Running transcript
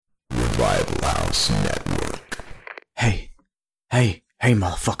Network. Hey,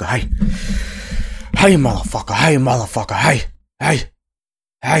 motherfucker, hey. Hey, motherfucker,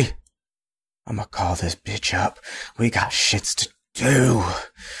 hey. I'ma call this bitch up. We got shits to do.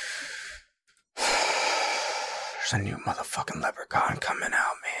 There's a new motherfucking Leprechaun coming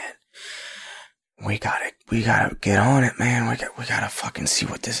out, man. We gotta get on it, man. We gotta fucking see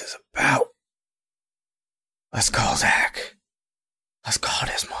what this is about. Let's call Zach. Let's call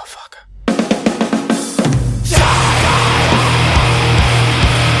this motherfucker.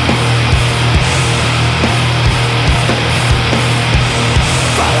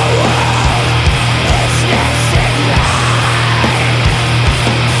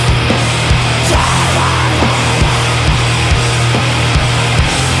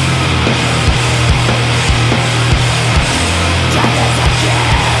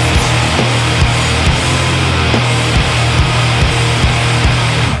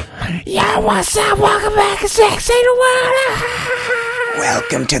 Yo, what's up? Welcome back to Sex Ain't a World.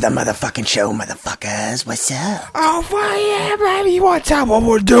 Welcome to the motherfucking show, motherfuckers. What's up? Oh, well, yeah, baby. What's up? What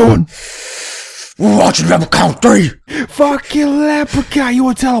we're doing? We're watching Leprechaun 3. Fucking Leprechaun. You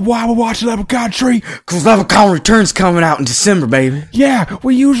want to tell them why we're watching Leprechaun 3? Cause Leprechaun Return's coming out in December, baby. Yeah,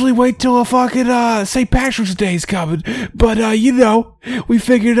 we usually wait till a fucking St. Patrick's Day's coming. But, we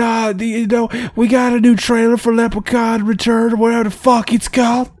figured, we got a new trailer for Leprechaun Return, or whatever the fuck it's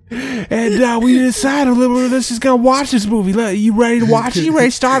called. And we decided let's just go watch this movie. You ready to watch it? You ready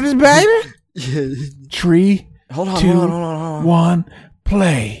to start this, baby? Yeah. 3, Hold on. 2, 1,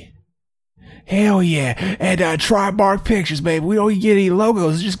 play. Hell yeah. And Trimark Pictures, baby. We don't get any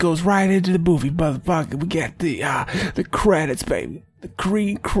logos. It just goes right into the movie, motherfucker. We got the credits, baby. The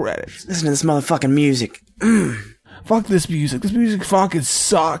green credits. Listen to this motherfucking music. Fuck this music. This music fucking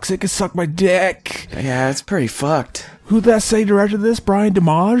sucks. It can suck my dick. Yeah, it's pretty fucked. Who'd that say directed this? Brian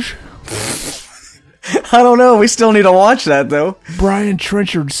DeMage? I don't know. We still need to watch that, though. Brian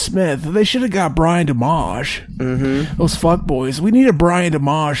Trenchard Smith. They should have got Brian DeMage. Mm-hmm. Those fuck boys. We need a Brian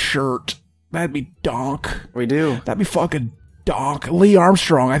DeMage shirt. That'd be donk. We do. That'd be fucking donk. Lee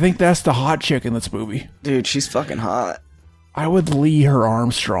Armstrong. I think that's the hot chick in this movie. Dude, she's fucking hot. I would Lee her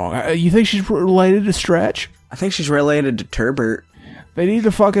Armstrong. You think she's related to Stretch? I think she's related to Turbert. They need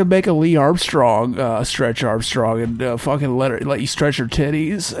to fucking make a Lee Armstrong, Stretch Armstrong, and fucking let you stretch her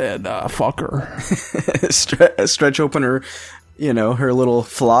titties and fuck her. Stretch open her, her little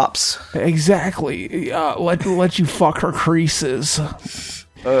flops. Exactly. Let you fuck her creases.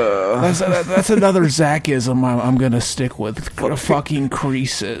 That's another Zachism I'm gonna stick with. Fucking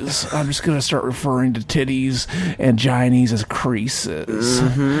creases. I'm just gonna start referring to titties and ginies as creases.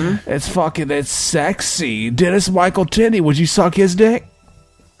 Mm-hmm. It's sexy. Dennis Michael Tinney, would you suck his dick?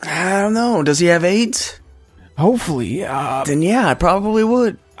 I don't know. Does he have AIDS? Hopefully. Then yeah, I probably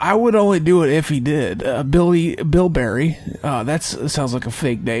would. I would only do it if he did. Bill Berry. That sounds like a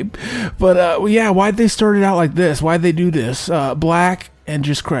fake name. But yeah, why'd they start it out like this? Why'd they do this? Black and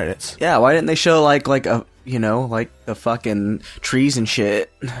just credits. Yeah, why didn't they show like the fucking trees and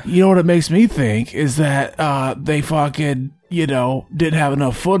shit? You know what it makes me think is that they fucking didn't have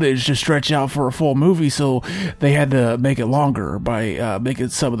enough footage to stretch out for a full movie, so they had to make it longer by making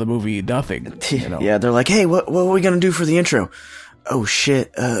some of the movie nothing. Yeah, they're like, hey, what are we gonna do for the intro? Oh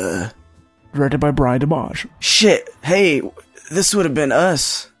shit, directed by Brian DeMage. Shit, hey, this would have been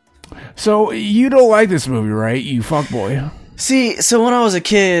us. So you don't like this movie, right, you fuckboy? See, so when I was a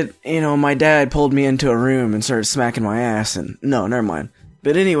kid, my dad pulled me into a room and started smacking my ass, and no, never mind.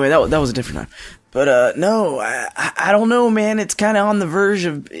 But anyway, that was a different time. But no, I don't know, man. It's kind of on the verge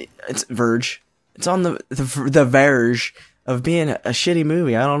of It's on the verge of being a shitty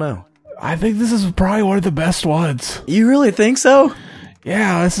movie. I don't know. I think this is probably one of the best ones. You really think so?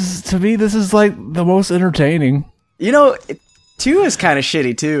 Yeah, this is like the most entertaining. 2 is kind of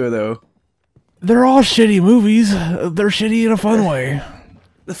shitty too, though. They're all shitty movies. They're shitty in a fun way.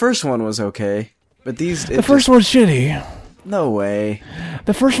 The first one was okay, but the first one's shitty. No way.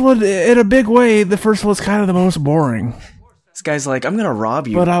 The first one, in a big way, the first one's kind of the most boring. This guy's like, I'm gonna rob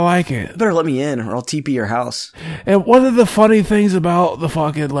you. But I like it. You better let me in or I'll TP your house. And one of the funny things about the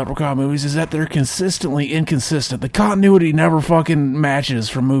fucking Leprechaun movies is that they're consistently inconsistent. The continuity never fucking matches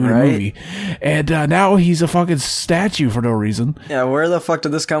from movie to movie. And now he's a fucking statue for no reason. Yeah, where the fuck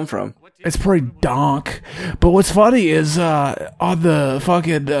did this come from? It's pretty donk. But what's funny is on the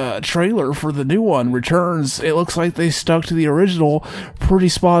fucking trailer for the new one, Returns, it looks like they stuck to the original pretty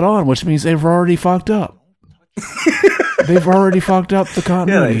spot on, which means they've already fucked up. They've already fucked up the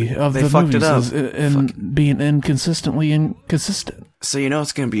continuity of the movies and being inconsistently inconsistent. So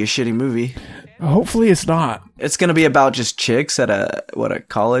it's going to be a shitty movie. Hopefully it's not. It's going to be about just chicks at a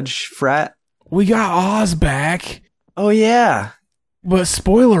college frat? We got Oz back. Oh yeah. But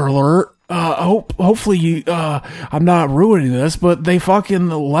spoiler alert, hopefully you, I'm not ruining this, but they fucking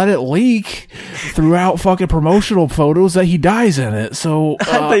let it leak throughout fucking promotional photos that he dies in it. So, I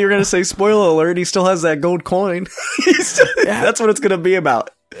thought you were going to say spoiler alert, he still has that gold coin. That's what it's going to be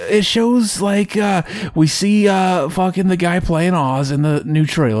about. It shows, like, we see, fucking the guy playing Oz in the new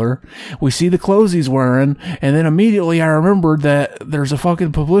trailer. We see the clothes he's wearing, and then immediately I remembered that there's a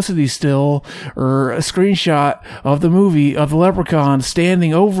fucking publicity still, or a screenshot of the movie of the Leprechaun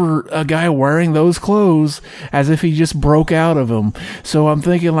standing over a guy wearing those clothes as if he just broke out of them. So I'm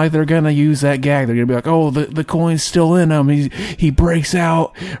thinking, like, they're gonna use that gag. They're gonna be like, oh, the coin's still in him. He breaks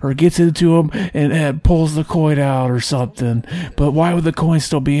out, or gets into him, and pulls the coin out, or something. But why would the coin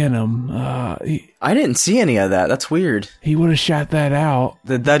still be in him? I didn't see any of that. That's weird. He would have shot that out.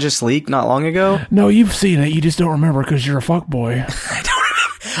 Did that just leak not long ago? No, you've seen it. You just don't remember because you're a fuckboy. I don't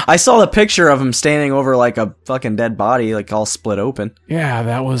remember. I saw the picture of him standing over like a fucking dead body, like all split open. Yeah,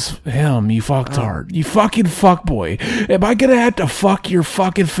 that was him. You fucktard. You fucking fuckboy. Am I gonna have to fuck your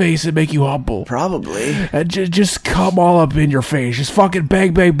fucking face and make you humble? Probably. Just come all up in your face. Just fucking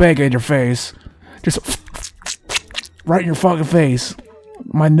bang, bang, bang in your face. Just right in your fucking face.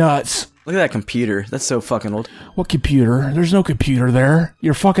 My nuts. Look at that computer. That's so fucking old. What computer? There's no computer there.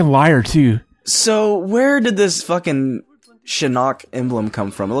 You're a fucking liar, too. So, where did this fucking Shinnok emblem come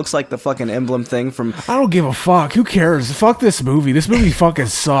from? It looks like the fucking emblem thing from... I don't give a fuck. Who cares? Fuck this movie. This movie fucking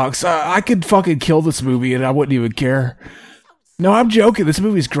sucks. I could fucking kill this movie and I wouldn't even care. No, I'm joking. This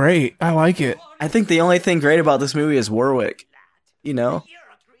movie's great. I like it. I think the only thing great about this movie is Warwick. You know?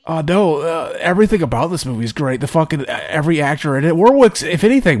 No, everything about this movie is great. The fucking, every actor in it. Warwick's, if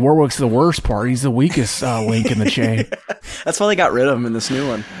anything, Warwick's the worst part. He's the weakest link in the chain. That's why they got rid of him in this new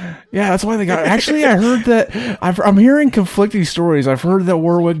one. Yeah, that's why they got... Actually, I heard that... I'm hearing conflicting stories. I've heard that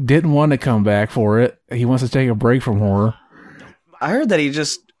Warwick didn't want to come back for it. He wants to take a break from horror. I heard that he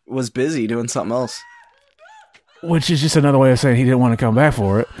just was busy doing something else. Which is just another way of saying he didn't want to come back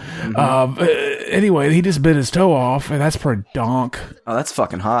for it. Mm-hmm. Anyway, he just bit his toe off, and that's pretty donk. Oh, that's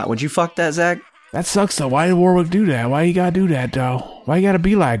fucking hot. Would you fuck that, Zach? That sucks, though. Why did Warwick do that? Why you gotta do that, though? Why you gotta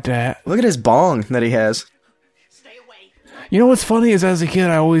be like that? Look at his bong that he has. You know what's funny is, as a kid,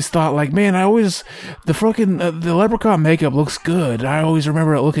 I always thought, like, man, the fucking, the Leprechaun makeup looks good. I always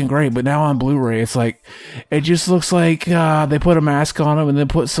remember it looking great, but now on Blu-ray, it's like, it just looks like, they put a mask on him and then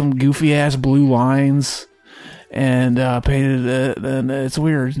put some goofy-ass blue lines and, painted it, and it's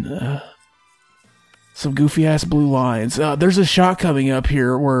weird. Some goofy-ass blue lines. There's a shot coming up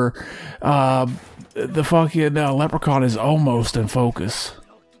here where, the fucking, Leprechaun is almost in focus.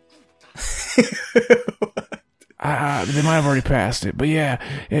 They might have already passed it, but yeah,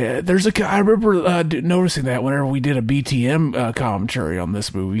 I remember noticing that whenever we did a BTM commentary on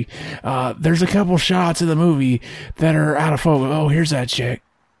this movie, there's a couple shots in the movie that are out of focus. Oh, here's that chick.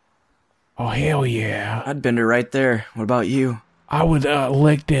 Oh, hell yeah. I'd bend her right there. What about you? I would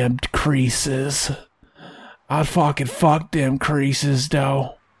lick them creases. I'd fucking fuck them creases,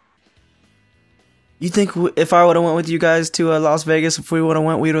 though. You think if I would have went with you guys to Las Vegas, if we would have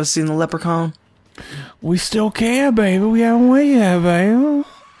went, we'd have seen the Leprechaun? We still can, baby. We haven't went yet, baby.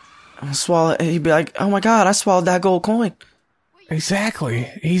 I'll swallow it. He'd be like, oh my god, I swallowed that gold coin. Exactly.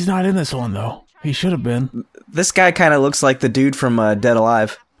 He's not in this one, though. He should have been. This guy kind of looks like the dude from Dead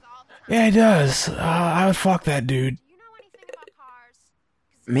Alive. Yeah, he does. I would fuck that dude.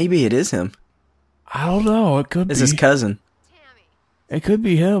 Maybe it is him. I don't know. It could be. It's his cousin. It could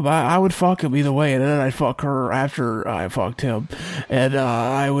be him. I would fuck him either way, and then I'd fuck her after I fucked him. And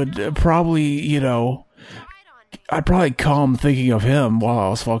I would probably, I'd probably come thinking of him while I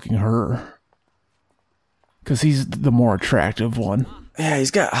was fucking her. Because he's the more attractive one. Yeah,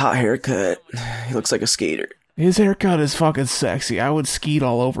 he's got a hot haircut. He looks like a skater. His haircut is fucking sexy. I would skeet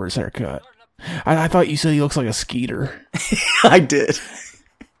all over his haircut. I thought you said he looks like a skeeter. I did.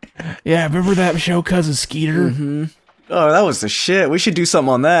 Yeah, remember that show, Cousin Skeeter? Mm-hmm. Oh, that was the shit. We should do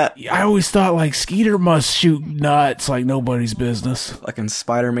something on that. I always thought, like, Skeeter must shoot nuts like nobody's business. Fucking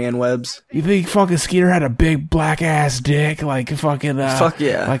Spider-Man webs. You think fucking Skeeter had a big black-ass dick? Like fucking... Fuck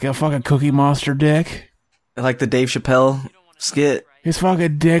yeah. Like a fucking Cookie Monster dick? Like the Dave Chappelle skit. His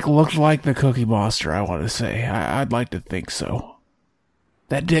fucking dick looked like the Cookie Monster, I want to say. I'd like to think so.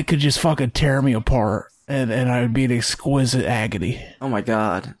 That dick could just fucking tear me apart, and I would be in exquisite agony. Oh my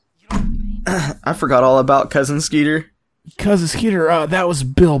god. I forgot all about Cousin Skeeter. Cousin Skeeter, that was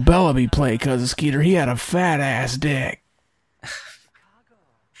Bill Bellamy playing Cousin Skeeter. He had a fat-ass dick.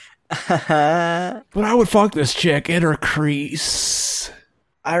 But I would fuck this chick in her crease.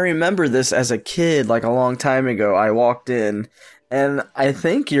 I remember this as a kid, like a long time ago. I walked in, And I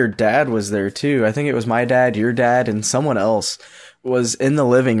think your dad was there too. I think it was my dad, your dad, and someone else was in the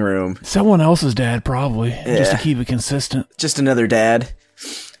living room. Someone else's dad, probably, just to keep it consistent. Just another dad.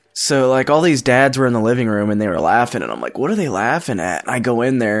 So, like, all these dads were in the living room, and they were laughing, and I'm like, what are they laughing at? And I go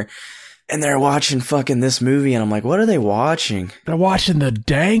in there, and they're watching fucking this movie, and I'm like, what are they watching? They're watching the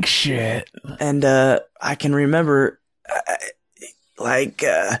dank shit. And I can remember,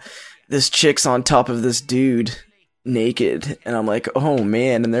 this chick's on top of this dude, naked, and I'm like, oh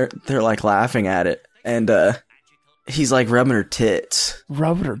man, and they're like laughing at it, and he's like rubbing her tits,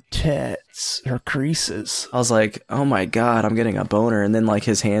 her creases. I was like, oh my god, I'm getting a boner. And then like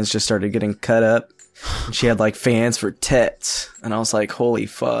his hands just started getting cut up, and she had like fans for tits, and I was like, holy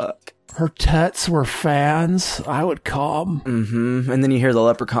fuck. Her tits were fans. I would come. And then you hear the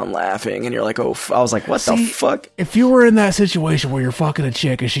leprechaun laughing, and you're like, oh, I was like, what the fuck? If you were in that situation where you're fucking a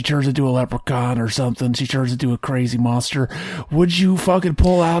chick and she turns into a leprechaun or something, she turns into a crazy monster, would you fucking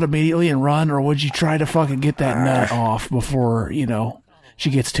pull out immediately and run, or would you try to fucking get that nut off before, she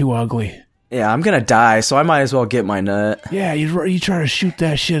gets too ugly? Yeah, I'm gonna die, so I might as well get my nut. Yeah, you try to shoot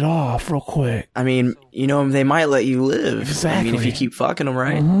that shit off real quick. I mean, they might let you live. Exactly. I mean, if you keep fucking them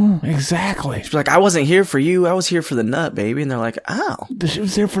right. Exactly. She's like, I wasn't here for you, I was here for the nut, baby. And they're like, oh. She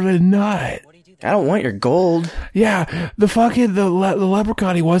was there for the nut. I don't want your gold. Yeah, the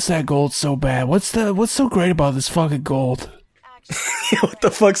leprechaun, he wants that gold so bad. What's so great about this fucking gold? What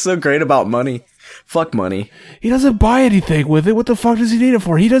the fuck's so great about money? Fuck money. He doesn't buy anything with it. What the fuck does he need it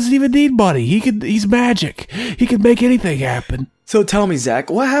for? He doesn't even need money. He's magic. He can make anything happen. So tell me, Zach,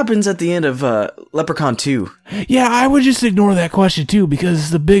 what happens at the end of Leprechaun 2? Yeah, I would just ignore that question too, because it's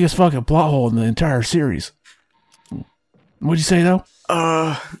the biggest fucking plot hole in the entire series. What'd you say though?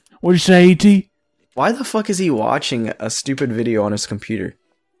 What'd you say, E.T.? Why the fuck is he watching a stupid video on his computer?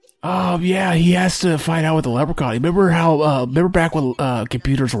 Yeah, he has to find out with the leprechaun. Remember back when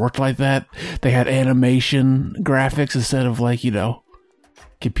computers worked like that? They had animation graphics instead of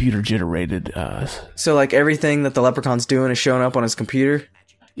computer generated. So like everything that the leprechaun's doing is showing up on his computer?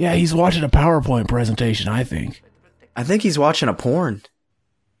 Yeah, he's watching a PowerPoint presentation, I think. I think he's watching a porn.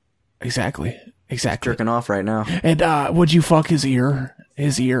 Exactly. Jerking off right now. And would you fuck his ear?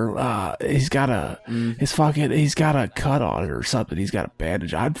 His ear, he's got a cut on it or something. He's got a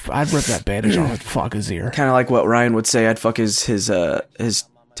bandage. I'd rip that bandage off and fuck his ear. Kind of like what Ryan would say. I'd fuck his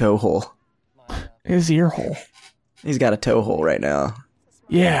toe hole. His ear hole. He's got a toe hole right now.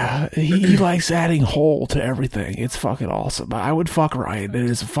 Yeah, he likes adding hole to everything. It's fucking awesome. I would fuck Ryan. It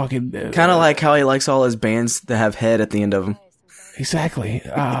is fucking kind of like how he likes all his bands that have head at the end of them. Exactly.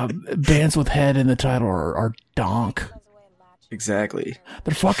 Bands with head in the title are donk. Exactly.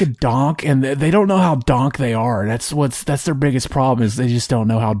 They're fucking donk, and they don't know how donk they are. That's their biggest problem, is they just don't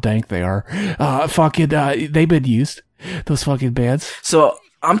know how dank they are. They've been used, those fucking bands. So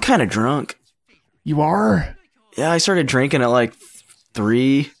I'm kind of drunk. You are? Yeah, I started drinking at like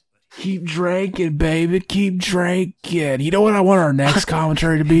 3. Keep drinking, baby. Keep drinking. You know what I want our next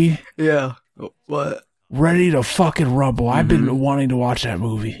commentary to be? Yeah. What? Ready to fucking rumble. I've been wanting to watch that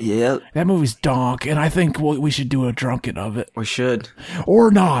movie. Yeah. That movie's donk, and I think we should do a drunken of it. We should.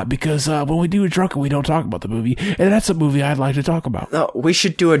 Or not, because when we do a drunken, we don't talk about the movie, and that's a movie I'd like to talk about. No, we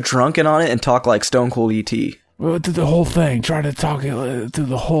should do a drunken on it and talk like Stone Cold E.T. We'll do the whole thing. Try to talk through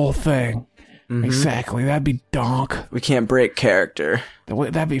the whole thing. Exactly. That'd be donk. We can't break character.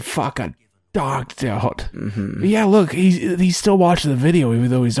 That'd be fucking donked out. Yeah, look, he's still watching the video even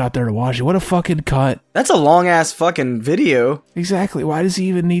though he's not there to watch it. What a fucking cut. That's a long ass fucking video. Exactly. Why does he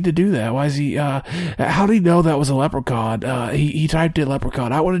even need to do that? Why is he how did he know that was a leprechaun? He typed in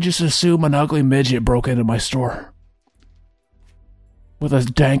leprechaun. I would have just assumed an ugly midget broke into my store with a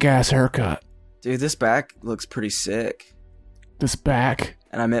dank ass haircut. Dude, this back looks pretty sick. This back.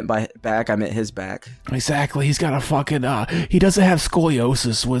 And I meant by back, I meant his back. Exactly. He's got a fucking, he doesn't have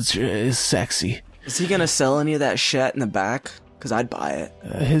scoliosis, which is sexy. Is he gonna sell any of that shit in the back? Because I'd buy it.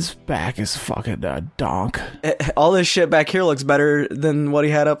 His back is fucking donk. All this shit back here looks better than what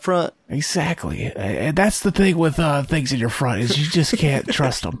he had up front. Exactly. And that's the thing with things in your front, is you just can't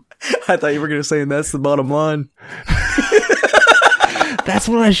trust them. I thought you were gonna say, and that's the bottom line. That's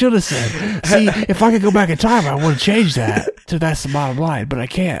what I should have said. See, if I could go back in time, I would have changed that to that's the bottom line, but I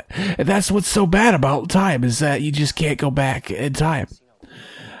can't. And that's what's so bad about time, is that you just can't go back in time.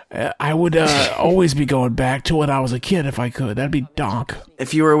 I would always be going back to when I was a kid if I could. That'd be Doc.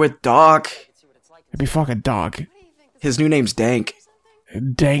 If you were with Doc. It'd be fucking Doc. His new name's Dank.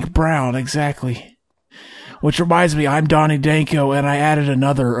 Dank Brown, exactly. Which reminds me, I'm Donnie Danko, and I added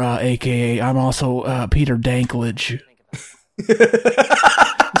another AKA. I'm also Peter Danklage.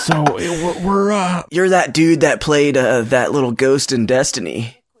 So we're You're that dude that played that little ghost in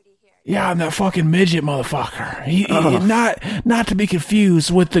Destiny. Yeah, I'm that fucking midget motherfucker. He not to be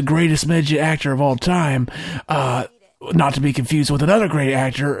confused with the greatest midget actor of all time. Not to be confused with another great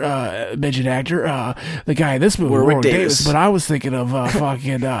actor, midget actor, the guy in this movie, Warwick Davis. But I was thinking of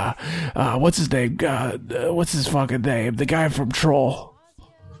fucking what's his name? What's his fucking name? The guy from Troll.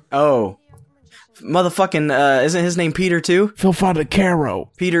 Oh, motherfucking! Isn't his name Peter too? Phil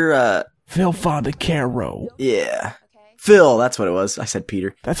Fondacaro. Peter. Phil Fondacaro. Yeah. Phil, that's what it was. I said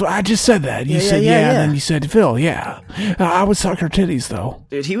Peter. That's what I just said. That you said yeah, and then you said Phil. Yeah, I would suck her titties though.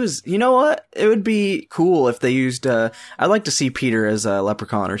 Dude, he was. You know what? It would be cool if they used. I'd like to see Peter as a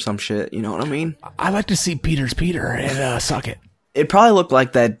Leprechaun or some shit. You know what I mean? I'd like to see Peter's Peter and suck it. It probably looked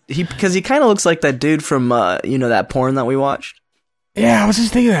like that. Because he kind of looks like that dude from that porn that we watched. Yeah, I was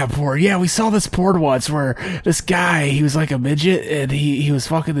just thinking that before. Yeah, we saw this porn once where this guy, he was like a midget, and he was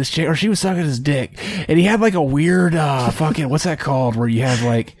fucking this chick, or she was sucking his dick, and he had like a weird, fucking, what's that called, where you have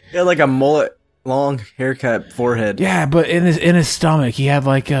like... He had like a mullet, long haircut forehead. Yeah, but in his stomach, he had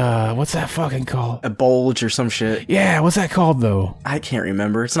like, what's that fucking called? A bulge or some shit. Yeah, what's that called though? I can't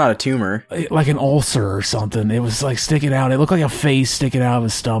remember. It's not a tumor. Like an ulcer or something. It was like sticking out. It looked like a face sticking out of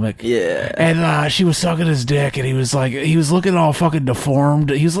his stomach. Yeah. And she was sucking his dick, and he was looking all fucking deformed.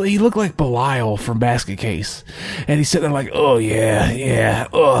 He looked like Belial from Basket Case. And he's sitting there like, oh yeah,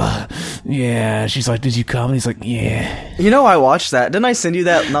 yeah. She's like, did you come? And he's like, yeah. You know, I watched that. Didn't I send you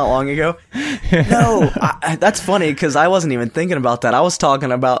that not long ago? No, that's funny because I wasn't even thinking about that. I was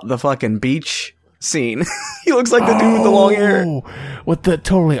talking about the fucking beach scene. He looks like the dude with the long hair. With the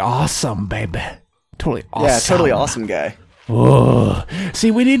totally awesome, baby. Totally awesome. Yeah, totally awesome guy. Ugh.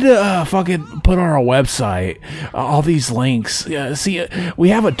 See, we need to fucking put on our website all these links. See, we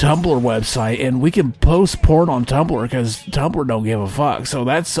have a Tumblr website, and we can post porn on Tumblr because Tumblr don't give a fuck. So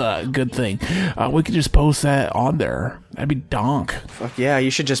that's a good thing. We could just post that on there. That'd be donk. Fuck yeah,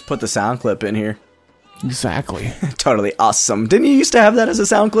 you should just put the sound clip in here. Exactly. Totally awesome. Didn't you used to have that as a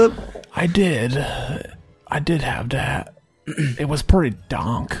sound clip? I did have that. It was pretty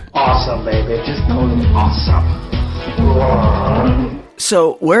donk. Awesome, baby. Just totally awesome.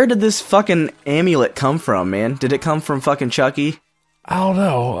 So, where did this fucking amulet come from, man? Did it come from fucking Chucky? I don't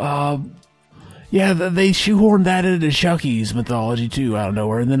know. Yeah, they shoehorned that into Chucky's mythology, too, out of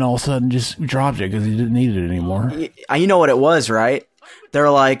nowhere, and then all of a sudden just dropped it because he didn't need it anymore. You know what it was, right?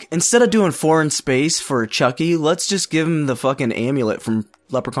 They're like, instead of doing foreign space for Chucky, let's just give him the fucking amulet from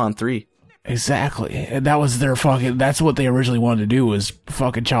Leprechaun 3. Exactly. And that was their fucking, that's what they originally wanted to do, was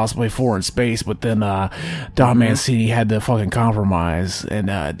fucking Child's Play 4 in space, but then Don Mancini had to fucking compromise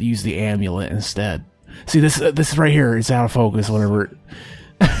and use the amulet instead. See, this right here is out of focus whenever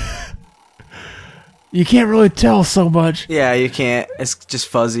you can't really tell so much. Yeah, you can't. It's just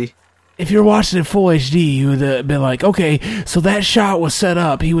fuzzy. If you're watching it full HD, you would have been like, okay, so that shot was set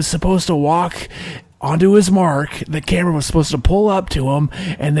up. He was supposed to walk onto his mark. The camera was supposed to pull up to him,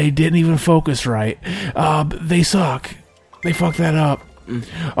 and they didn't even focus right. They suck. They fucked that up.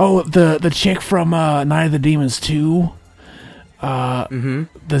 Oh, the chick from Night of the Demons 2, the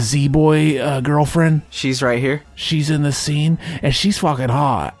Z-Boy girlfriend. She's right here. She's in this scene, and she's fucking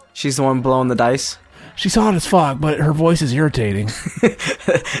hot. She's the one blowing the dice. She's hot as fuck, but her voice is irritating.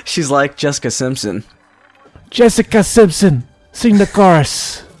 She's like Jessica Simpson. Jessica Simpson, sing the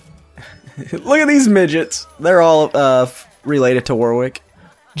chorus. Look at these midgets. They're all related to Warwick.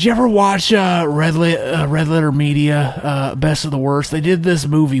 Did you ever watch Red Letter Media, Best of the Worst? They did this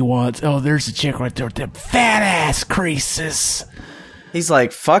movie once. Oh, there's a chick right there with them fat ass creases. He's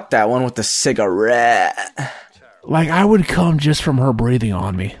like, fuck that one with the cigarette. Like, I would come just from her breathing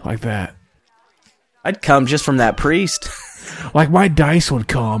on me, like that. I'd come just from that priest. Like, my dice would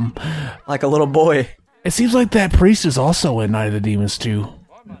come. Like a little boy. It seems like that priest is also in Night of the Demons 2.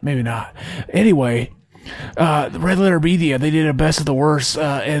 Maybe not. Anyway, Red Letter Media, they did a Best of the Worst,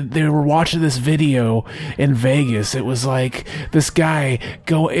 and they were watching this video in Vegas. It was like this guy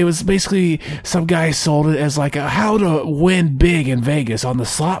it was basically some guy sold it as like how to win big in Vegas on the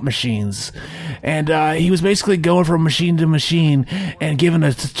slot machines. And he was basically going from machine to machine and giving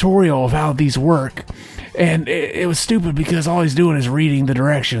a tutorial of how these work. And it was stupid because all he's doing is reading the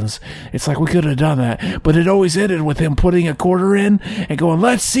directions. It's like, we could have done that. But it always ended with him putting a quarter in and going,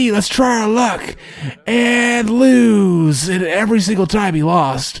 let's try our luck. And lose. And every single time he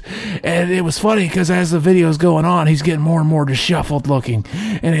lost. And it was funny because as the video's going on, he's getting more and more disheveled looking.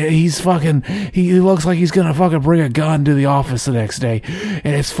 And he looks like he's going to fucking bring a gun to the office the next day.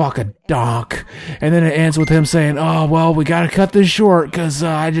 And it's fucking donk. And then it ends with him saying, oh, well, we got to cut this short because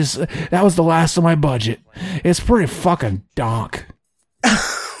that was the last of my budget. It's pretty fucking donk.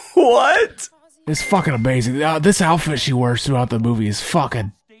 What? It's fucking amazing. This outfit she wears throughout the movie is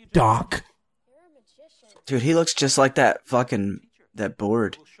fucking donk. Dude, he looks just like that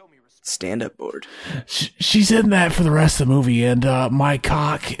board. Stand-up board. She's in that for the rest of the movie, and my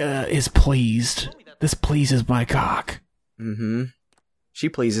cock is pleased. This pleases my cock. Mm-hmm. She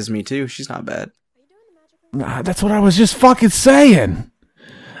pleases me too. She's not bad. That's what I was just fucking saying.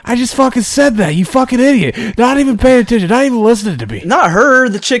 I just fucking said that, you fucking idiot. Not even paying attention, not even listening to me. Not her,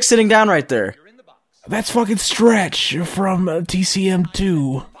 the chick sitting down right there. That's fucking Stretch from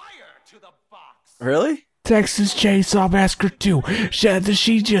TCM2. Really? Texas Chainsaw Massacre 2.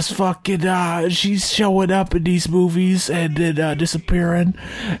 She just fucking, she's showing up in these movies and then disappearing.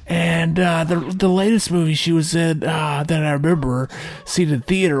 And the latest movie she was in that I remember seeing in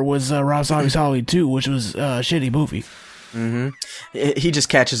theater was Rob Zombie's Halloween 2, which was a shitty movie. Mm-hmm. He just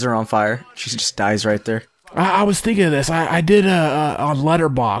catches her on fire. She just dies right there. I was thinking of this. I did on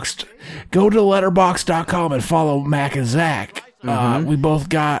Letterboxd. Go to letterboxd.com and follow Mac and Zach. Mm-hmm. We both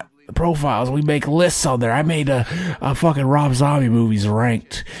got profiles. We make lists on there. I made a fucking Rob Zombie movies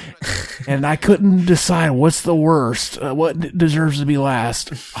ranked, and I couldn't decide what's the worst, what deserves to be last,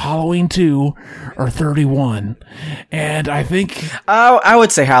 Halloween 2 or 31. And I think I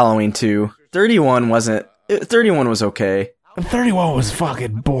would say Halloween 2. 31 wasn't. 31 was okay. 31 was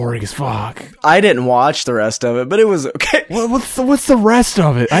fucking boring as fuck. I didn't watch the rest of it, but it was okay. What's the rest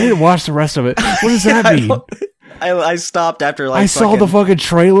of it? I didn't watch the rest of it. What does that mean? I stopped after like I saw the fucking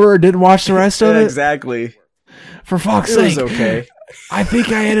trailer and didn't watch the rest of it. Exactly. For fuck's sake. It was okay. I think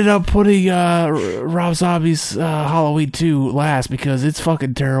I ended up putting Rob Zombie's Halloween 2 last because it's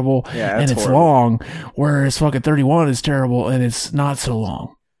fucking terrible and it's horrible. long, whereas fucking 31 is terrible and it's not so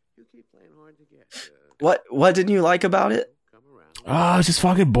long. What didn't you like about it? It's just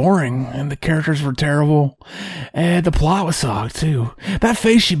fucking boring, and the characters were terrible, and the plot was sucked too. That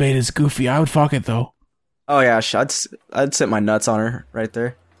face she made is goofy. I would fuck it though. Oh yeah, I'd sit my nuts on her right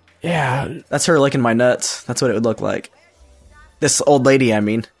there. Yeah, that's her licking my nuts. That's what it would look like. This old lady, I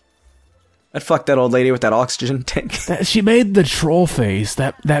mean. I'd fuck that old lady with that oxygen tank. She made the troll face.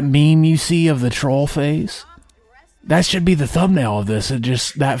 That meme you see of the troll face. That should be the thumbnail of this. And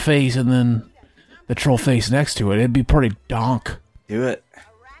just that face, and then the troll face next to it. It'd be pretty donk. Do it.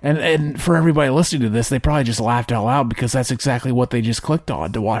 And for everybody listening to this, they probably just laughed out loud because that's exactly what they just clicked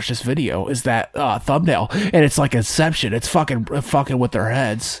on to watch this video, is that thumbnail. And it's like Inception. It's fucking with their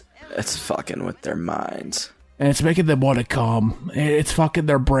heads. It's fucking with their minds. And it's making them want to come. It's fucking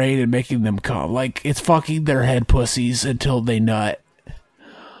their brain and making them come. Like, it's fucking their head pussies until they nut.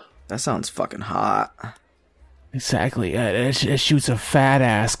 That sounds fucking hot. Exactly. It shoots a fat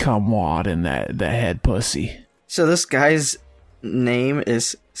ass cum wad in that head pussy. So this guy's name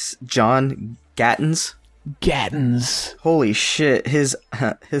is John Gattens? Gattens. Holy shit. His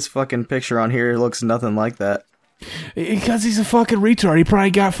fucking picture on here looks nothing like that. Because he's a fucking retard. He probably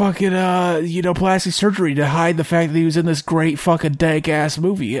got fucking, plastic surgery to hide the fact that he was in this great fucking dank-ass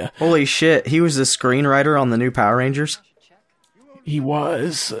movie. Holy shit. He was the screenwriter on the new Power Rangers? He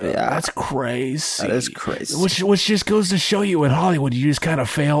was. Yeah. That's crazy. That is crazy. Which just goes to show you in Hollywood, you just kind of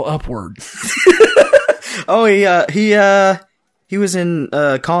fail upward. Oh, he was in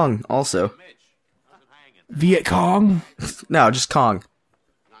Kong also. Viet Cong? No, just Kong.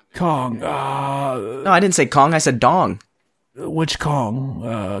 Kong. No, I didn't say Kong. I said Dong. Which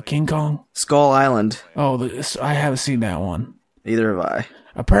Kong? King Kong? Skull Island. Oh, I haven't seen that one. Neither have I.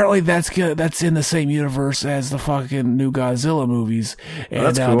 Apparently, that's in the same universe as the fucking new Godzilla movies, and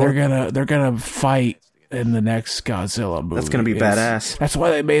that's cool. they're gonna fight in the next Godzilla movie. That's gonna be badass. That's why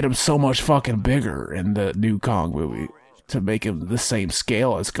they made him so much fucking bigger in the new Kong movie, to make him the same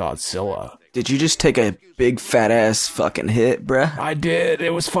scale as Godzilla. Did you just take a big fat ass fucking hit, bruh? I did.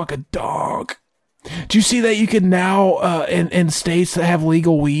 It was fucking dog. Do you see that you can now, in states that have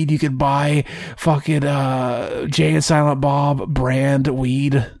legal weed, you can buy fucking, Jay and Silent Bob brand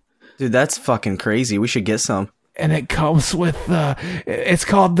weed? Dude, that's fucking crazy. We should get some. And it comes with, it's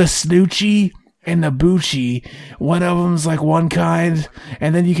called the Snoochie and the Bucci. One of them's like one kind,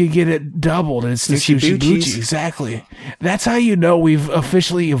 and then you can get it doubled, and it's the Snoochie Bucci. Exactly. That's how you know we've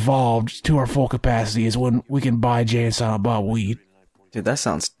officially evolved to our full capacity, is when we can buy Jay and Silent Bob weed. Dude, that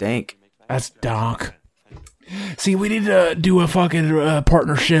sounds dank. That's donk. See, we need to do a fucking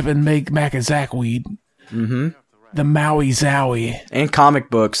partnership and make Mac and Zach weed. Mm-hmm. The Maui Zowie. And comic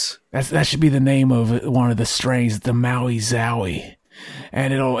books. That should be the name of it, one of the strains, the Maui Zowie.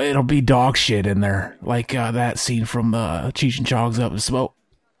 And it'll be dog shit in there, like that scene from Cheech and Chong's Up in Smoke.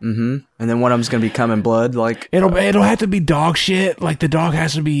 Mm-hmm. And then one of them's gonna be coming blood. Like it'll have to be dog shit. Like the dog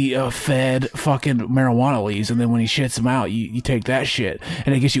has to be fed fucking marijuana leaves, and then when he shits them out, you take that shit,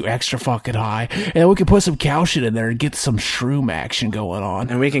 and it gets you extra fucking high. And then we can put some cow shit in there and get some shroom action going on.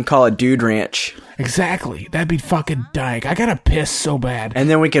 And we can call it Dude Ranch. Exactly. That'd be fucking dank. I gotta piss so bad. And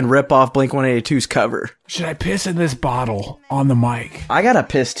then we can rip off Blink-182's cover. Should I piss in this bottle on the mic? I gotta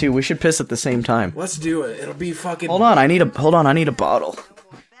piss too. We should piss at the same time. Let's do it. It'll be fucking. Hold on. I need a bottle.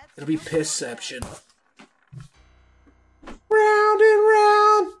 It'll be pissception. Round and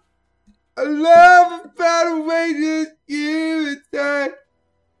round, I love about a way to give it that.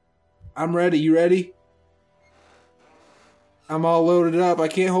 I'm ready. You ready? I'm all loaded up. I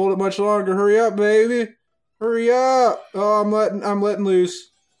can't hold it much longer. Hurry up, baby. Hurry up. Oh, I'm letting loose.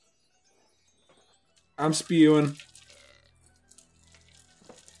 I'm spewing.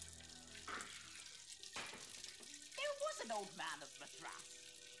 There was an old man of Madras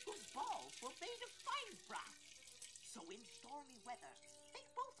whose balls were made of fine brass. So in stormy weather, they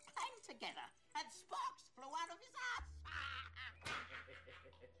both clanged together and sparks flew out of his ass.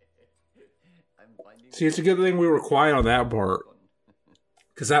 See, it's a good thing we were quiet on that part,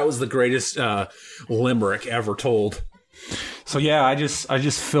 because that was the greatest limerick ever told. So yeah, I just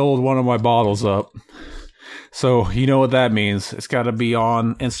filled one of my bottles up. So you know what that means. It's got to be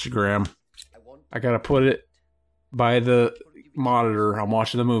on Instagram. I got to put it by the monitor I'm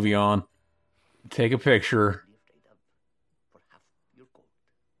watching the movie on. Take a picture.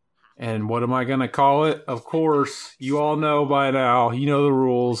 And what am I going to call it? Of course, you all know by now. You know the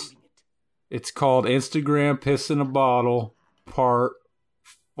rules. It's called Instagram Piss in a Bottle Part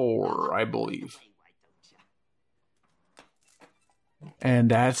 4, I believe.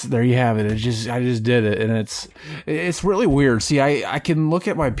 And there you have it. I just did it, and it's really weird. See, I can look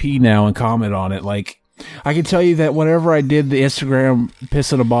at my pee now and comment on it. Like, I can tell you that whenever I did the Instagram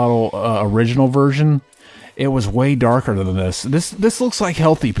Piss in a Bottle original version, it was way darker than this. This looks like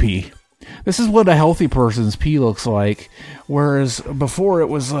healthy pee. This is what a healthy person's pee looks like, whereas before it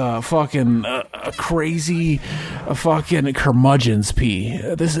was a crazy fucking curmudgeon's pee.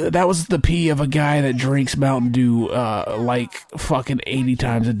 That was the pee of a guy that drinks Mountain Dew like fucking 80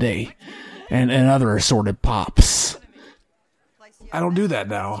 times a day, and other assorted pops. I don't do that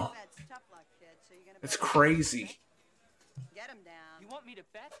now. It's crazy.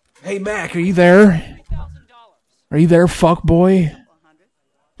 Hey Mac, are you there? Are you there, fuck boy?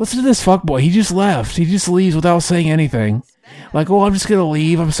 Listen to this fuckboy. He just left. He just leaves without saying anything. Like, oh, I'm just going to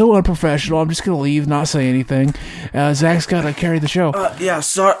leave. I'm so unprofessional. I'm just going to leave, not say anything. Zach's got to carry the show. Yeah,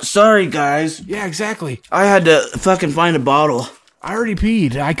 sorry, guys. Yeah, exactly. I had to fucking find a bottle. I already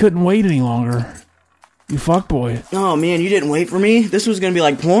peed. I couldn't wait any longer. You fuckboy. Oh, man, you didn't wait for me? This was going to be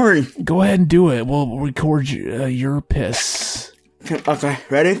like porn. Go ahead and do it. We'll record your piss. Okay,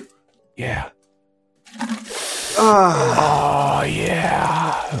 ready? Yeah. Oh,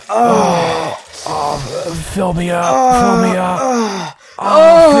 yeah. Oh, fill me up. Fill me up.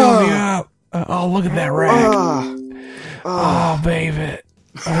 Fill me up. Oh, look at that rack. Oh, baby.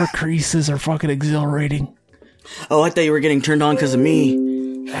 Her creases are fucking exhilarating. Oh, I thought you were getting turned on because of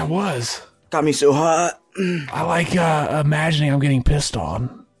me. That was. Got me so hot. I like imagining I'm getting pissed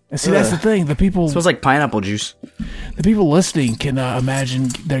on. And see, that's the thing. The people... It smells like pineapple juice. The people listening can imagine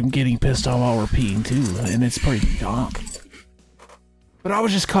them getting pissed on while we're peeing, too. And it's pretty donk. But I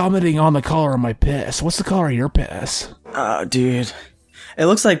was just commenting on the color of my piss. What's the color of your piss? Dude. It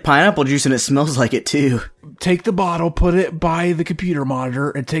looks like pineapple juice and it smells like it, too. Take the bottle, put it by the computer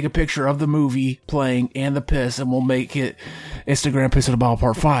monitor, and take a picture of the movie playing and the piss, and we'll make it Instagram Piss in a Bottle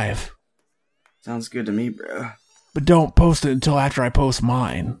Part 5. Sounds good to me, bro. But don't post it until after I post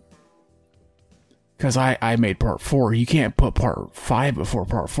mine. Because I made Part 4. You can't put Part 5 before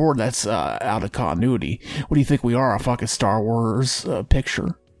Part 4. That's out of continuity. What do you think we are, a fucking Star Wars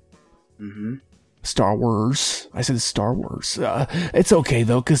picture? Mm-hmm. Star Wars. I said Star Wars. It's okay,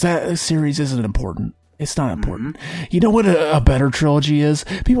 though, because that series isn't important. It's not important. Mm-hmm. You know what a better trilogy is?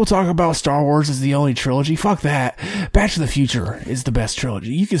 People talk about Star Wars as the only trilogy. Fuck that. Back to the Future is the best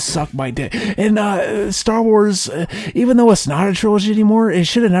trilogy. You can suck my dick. And Star Wars, even though it's not a trilogy anymore, it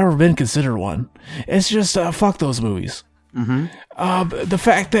should have never been considered one. It's just, fuck those movies. Mm-hmm. The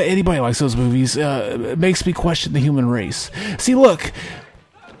fact that anybody likes those movies makes me question the human race. See, look...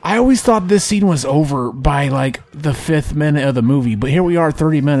 I always thought this scene was over by, like, the 5th minute of the movie, but here we are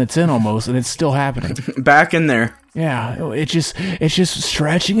 30 minutes in almost, and it's still happening. Back in there. Yeah, it's just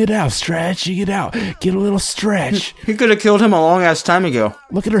stretching it out. Get a little stretch. He could have killed him a long-ass time ago.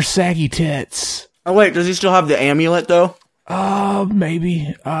 Look at her saggy tits. Oh, wait, does he still have the amulet, though?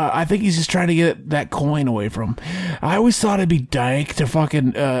 Maybe. I think he's just trying to get that coin away from him. I always thought it'd be dank to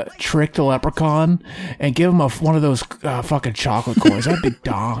fucking trick the leprechaun and give him one of those fucking chocolate coins. That'd be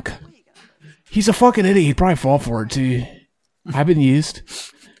donk. He's a fucking idiot. He'd probably fall for it too. I've been used.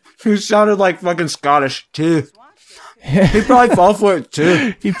 He sounded like fucking Scottish too. He'd probably fall for it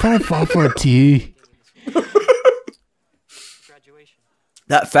too. He'd probably fall for it too.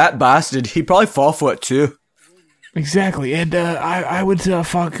 That fat bastard, he'd probably fall for it too. Exactly, and I would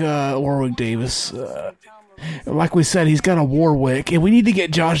fuck Warwick Davis. Like we said, he's got a Warwick, and we need to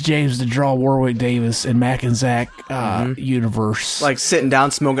get Josh James to draw Warwick Davis in Mac and Zach universe. Like sitting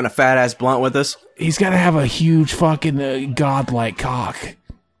down smoking a fat ass blunt with us. He's got to have a huge fucking godlike cock,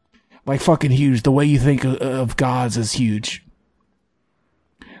 like fucking huge. The way you think of gods is huge.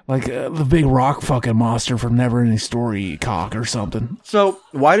 Like the big rock fucking monster from Neverending Story cock or something. So,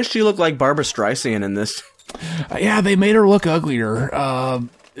 why does she look like Barbara Streisand in this? Yeah, they made her look uglier.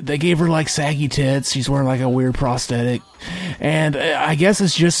 They gave her like saggy tits. She's wearing like a weird prosthetic. And I guess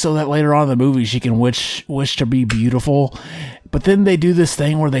it's just so that later on in the movie she can wish to be beautiful. But then they do this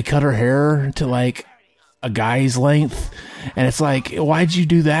thing where they cut her hair to like a guy's length. And it's like, why'd you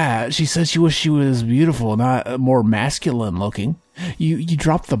do that? She said she wished she was beautiful, not more masculine looking. You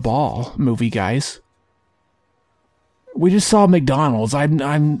dropped the ball, movie guys. We just saw McDonald's.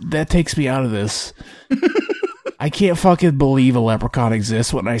 That takes me out of this. I can't fucking believe a leprechaun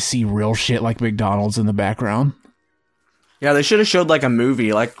exists when I see real shit like McDonald's in the background. Yeah, they should have showed like a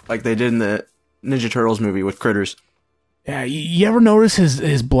movie like they did in the Ninja Turtles movie with Critters. Yeah, you ever notice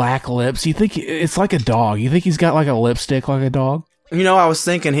his black lips? You think it's like a dog. You think he's got like a lipstick like a dog? You know, I was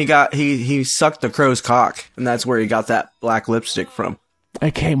thinking he sucked the crow's cock, and that's where he got that black lipstick from.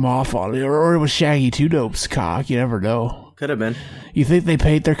 It came off on it, or it was Shaggy Two Dope's cock. You never know. Could have been. You think they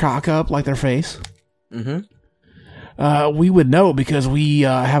paint their cock up like their face? Mm-hmm. We would know because we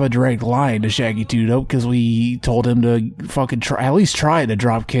have a direct line to Shaggy Two Dope because we told him to fucking at least try to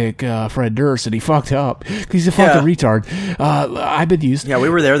drop kick Fred Durst, and he fucked up because he's a fucking retard. I've been used. Yeah, we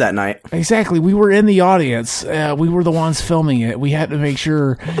were there that night. Exactly. We were in the audience. We were the ones filming it. We had to make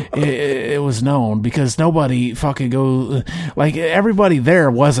sure it was known because nobody fucking like everybody there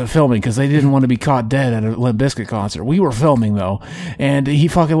wasn't filming because they didn't want to be caught dead at a Limp Bizkit concert. We were filming though, and he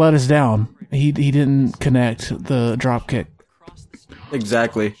fucking let us down. He didn't connect the drop kick.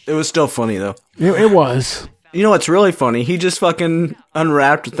 Exactly. It was still funny though. It was. You know what's really funny? He just fucking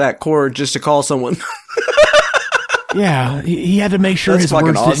unwrapped that cord just to call someone. Yeah, he had to make sure That's his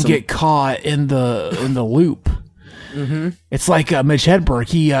words awesome. didn't get caught in the loop. Mm-hmm. It's like Mitch Hedberg.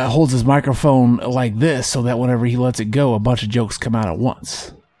 He holds his microphone like this so that whenever he lets it go, a bunch of jokes come out at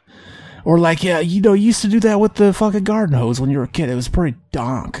once. Or like, you used to do that with the fucking garden hose when you were a kid. It was pretty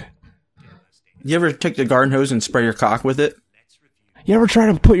donk. You ever take the garden hose and spray your cock with it? You ever try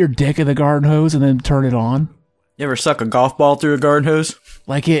to put your dick in the garden hose and then turn it on? You ever suck a golf ball through a garden hose?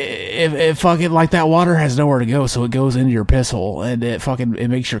 Like it fucking like that water has nowhere to go, so it goes into your piss hole and it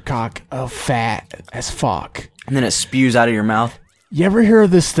makes your cock fat as fuck. And then it spews out of your mouth. You ever hear of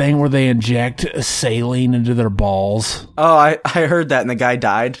this thing where they inject saline into their balls? Oh, I heard that and the guy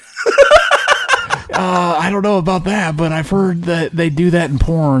died. I don't know about that, but I've heard that they do that in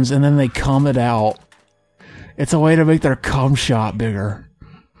porns and then they cum it out. It's a way to make their cum shot bigger.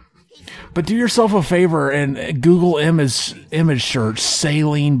 But do yourself a favor and Google image search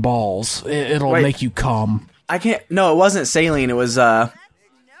saline balls. It'll make you cum. I can't. No, it wasn't saline. It was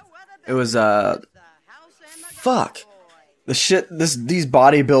fuck. The shit. These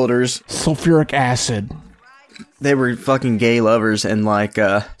bodybuilders. Sulfuric acid. They were fucking gay lovers and like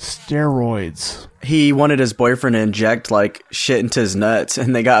steroids. He wanted his boyfriend to inject like shit into his nuts,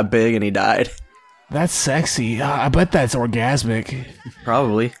 and they got big, and he died. That's sexy. I bet that's orgasmic.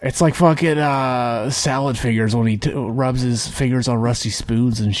 Probably. It's like fucking salad fingers when he rubs his fingers on rusty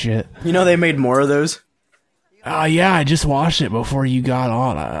spoons and shit. You know they made more of those? Yeah, I just watched it before you got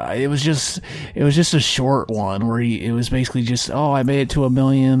on. It was just a short one where it was basically just, I made it to 1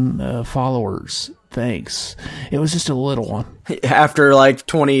 million followers. Thanks. It was just a little one. After like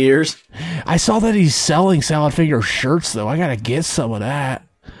 20 years? I saw that he's selling salad finger shirts though. I gotta get some of that.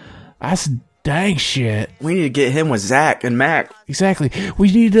 That's dang shit. We need to get him with Zach and Mac. Exactly.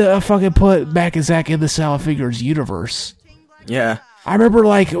 We need to fucking put Mac and Zach in the salad fingers universe. Yeah. I remember,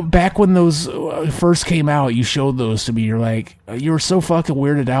 like, back when those first came out, you showed those to me. You're like, you were so fucking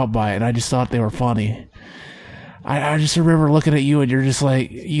weirded out by it, and I just thought they were funny. I just remember looking at you, and you're just like,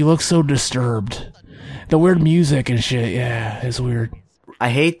 you look so disturbed. The weird music and shit, yeah, it's weird. I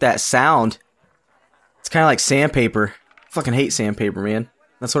hate that sound. It's kind of like sandpaper. Fucking hate sandpaper, man.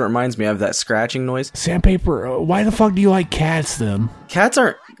 That's what it reminds me of, that scratching noise. Sandpaper. Why the fuck do you like cats then? Cats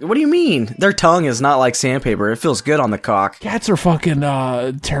aren't... What do you mean? Their tongue is not like sandpaper. It feels good on the cock. Cats are fucking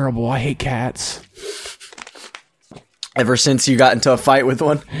terrible. I hate cats. Ever since you got into a fight with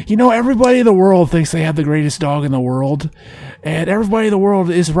one? You know, everybody in the world thinks they have the greatest dog in the world. And everybody in the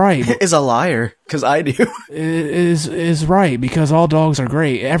world is right. Is a liar, because I do. Is right, because all dogs are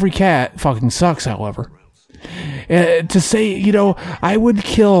great. Every cat fucking sucks, however. To say, you know, I would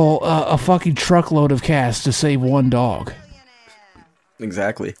kill a fucking truckload of cats to save one dog.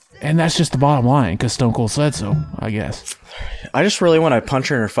 Exactly. And that's just the bottom line, because Stone Cold said so, I guess. I just really want to punch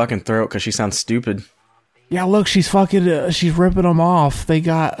her in her fucking throat because she sounds stupid. Yeah, look, she's fucking, she's ripping them off. They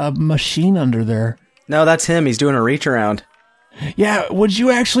got a machine under there. No, that's him. He's doing a reach around. Yeah, would you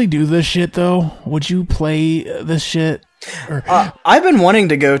actually do this shit, though? Would you play this shit? Or, I've been wanting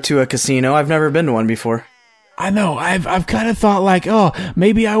to go to a casino. I've never been to one before. I know. I've kind of thought like, oh,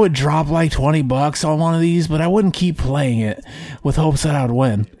 maybe I would drop like $20 on one of these, but I wouldn't keep playing it with hopes that I would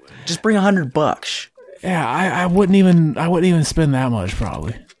win. Just bring $100. Yeah, I wouldn't even spend that much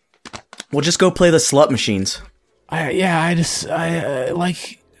probably. We'll just go play the slut machines. I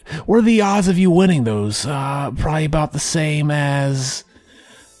like. What are the odds of you winning those? Probably about the same as.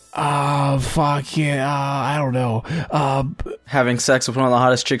 I don't know. Having sex with one of the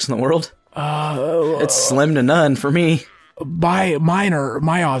hottest chicks in the world. It's slim to none for me. My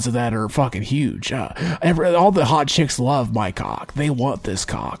odds of that are fucking huge. All the hot chicks love my cock. They want this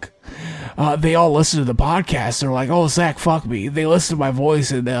cock. They all listen to the podcast. They're like, "Oh, Zach, fuck me." They listen to my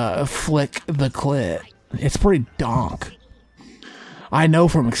voice and flick the clit. It's pretty donk. I know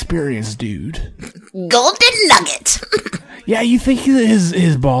from experience, dude. Golden nugget. Yeah, you think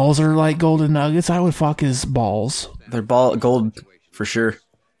his balls are like golden nuggets? I would fuck his balls. They're gold for sure.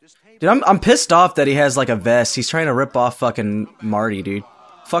 Dude, I'm pissed off that he has like a vest. He's trying to rip off fucking Marty, dude.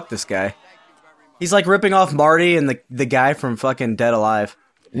 Fuck this guy. He's like ripping off Marty and the guy from fucking Dead Alive.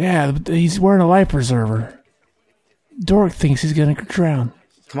 Yeah, he's wearing a life preserver. Dork thinks he's gonna drown.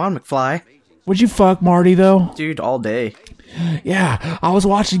 Come on, McFly. Would you fuck Marty though? Dude, all day. Yeah, I was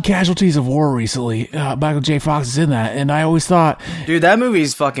watching Casualties of War recently. Michael J. Fox is in that, and I always thought, dude, that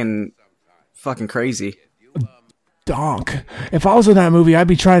movie's fucking crazy. Donk. If I was in that movie, I'd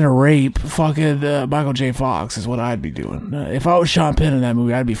be trying to rape fucking Michael J. Fox is what I'd be doing. If I was Sean Penn in that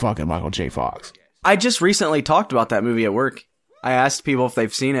movie, I'd be fucking Michael J. Fox. I just recently talked about that movie at work. I asked people if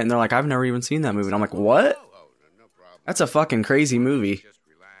they've seen it, and they're like, I've never even seen that movie. And I'm like, what? That's a fucking crazy movie.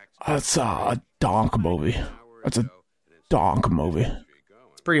 That's a donk movie. That's a donk movie.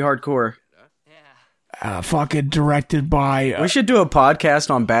 It's pretty hardcore. Fucking directed by... we should do a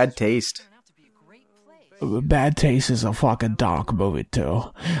podcast on bad taste. Bad Taste is a fucking donk movie, too.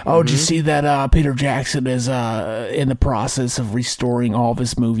 Oh, did you see that Peter Jackson is in the process of restoring all of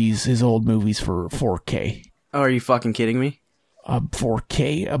his old movies for 4K? Oh, are you fucking kidding me?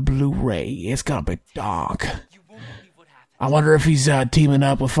 4K, a Blu-ray. It's gonna be donk. I wonder if he's teaming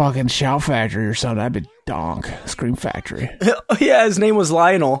up with fucking Shout Factory or something. That'd be donk. Scream Factory. Oh, yeah, his name was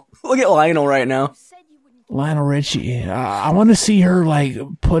Lionel. Look at Lionel right now. Lionel Richie. I want to see her like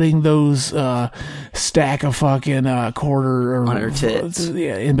putting those stack of fucking quarter on her tits,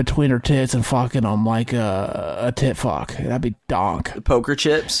 in between her tits and fucking them like a tit fuck. That'd be donk. The poker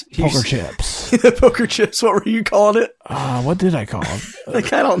chips. Poker chips. The poker chips. What were you calling it? What did I call them?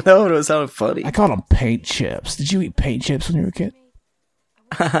 Like, I don't know. But it sounded funny. I called them paint chips. Did you eat paint chips when you were a kid?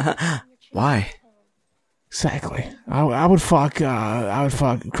 Why? Exactly. I would fuck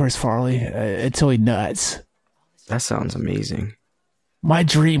Chris Farley until he nuts. That sounds amazing. My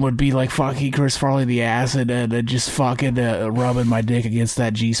dream would be like fucking Chris Farley the acid and just fucking rubbing my dick against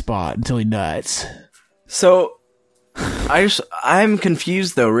that G spot until he nuts. So, I'm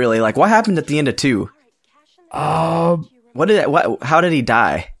confused though. Really, like, what happened at the end of 2? How did he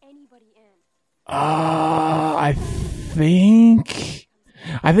die? I think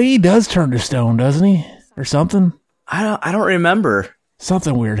he does turn to stone, doesn't he? Or something? I don't remember.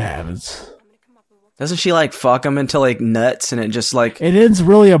 Something weird happens. Doesn't she like fuck him until like nuts and it just like... It ends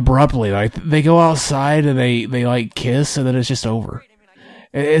really abruptly. Like they go outside and they like kiss and then it's just over.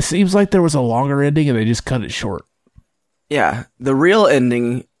 It seems like there was a longer ending and they just cut it short. Yeah. The real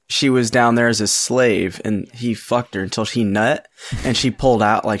ending, she was down there as a slave and he fucked her until he nut and she pulled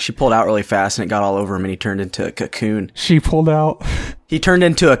out really fast and it got all over him and he turned into a cocoon. She pulled out? He turned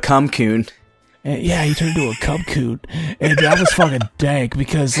into a cum-coon. Yeah, he turned into a cub coon, and that was fucking dank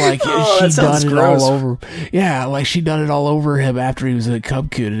because like she done it gross. all over. Yeah, like she done it all over him after he was a cub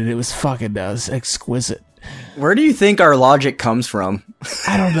coon, and it was fucking exquisite. Where do you think our logic comes from?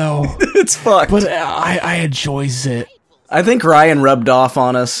 I don't know. It's fucked. But I enjoys it. I think Ryan rubbed off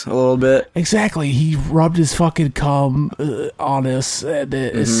on us a little bit. Exactly. He rubbed his fucking cum on us, and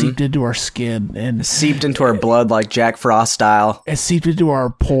it seeped into our skin. And seeped into our blood like Jack Frost style. It seeped into our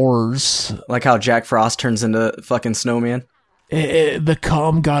pores. Like how Jack Frost turns into fucking snowman. The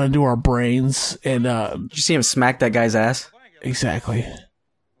cum got into our brains. And did you see him smack that guy's ass? Exactly.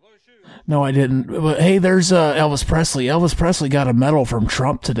 No, I didn't. But hey, there's Elvis Presley. Elvis Presley got a medal from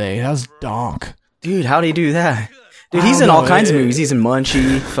Trump today. That was donk. Dude, how'd he do that? Dude, he's in all kinds of movies. He's in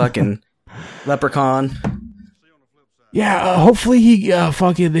Munchie, fucking Leprechaun. Yeah, hopefully he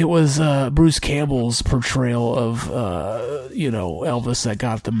it was Bruce Campbell's portrayal of Elvis that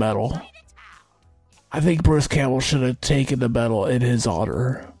got the medal. I think Bruce Campbell should have taken the medal in his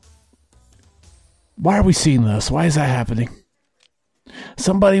honor. Why are we seeing this? Why is that happening?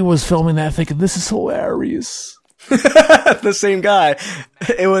 Somebody was filming that thinking, this is hilarious. The same guy.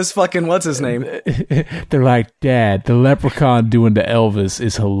 It was fucking, what's his name? They're like, Dad, the Leprechaun doing to Elvis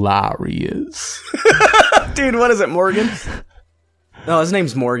is hilarious. Dude, what is it, Morgan? No, his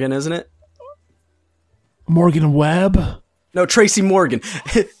name's Morgan, isn't it? Morgan Webb? No, Tracy Morgan.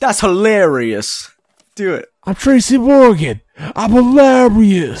 That's hilarious. Do it. I'm Tracy Morgan. I'm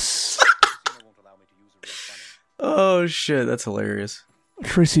hilarious. Oh, shit, that's hilarious.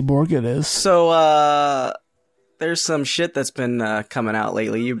 Tracy Morgan is. So, there's some shit that's been coming out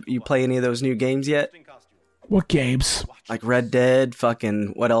lately. You play any of those new games yet? What games? Like Red Dead,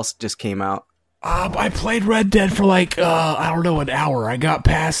 fucking, what else just came out? I played Red Dead for like, an hour. I got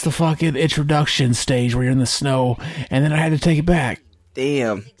past the fucking introduction stage where you're in the snow, and then I had to take it back.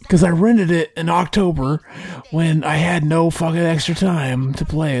 Damn. Because I rented it in October when I had no fucking extra time to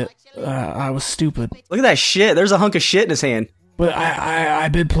play it. I was stupid. Look at that shit. There's a hunk of shit in his hand. But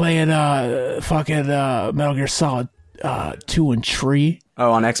I've been playing Metal Gear Solid 2 and 3.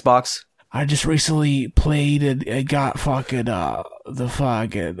 Oh, on Xbox? I just recently played and got fucking the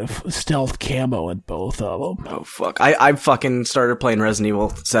fucking stealth camo in both of them. Oh, fuck. I fucking started playing Resident Evil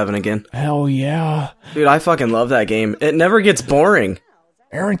 7 again. Hell yeah. Dude, I fucking love that game. It never gets boring.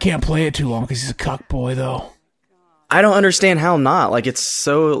 Aaron can't play it too long because he's a cuck boy, though. I don't understand how not. Like, it's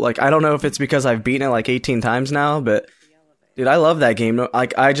so, like, I don't know if it's because I've beaten it like 18 times now, but, dude, I love that game.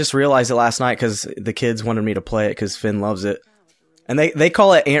 Like, I just realized it last night because the kids wanted me to play it because Finn loves it. And they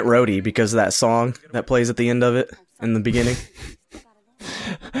call it Aunt Rhody because of that song that plays at the end of it in the beginning.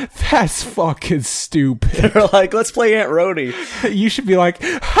 That's fucking stupid. They're like, let's play Aunt Rhody. You should be like,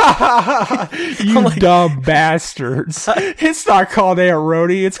 ha ha ha, you like, dumb bastards. It's not called Aunt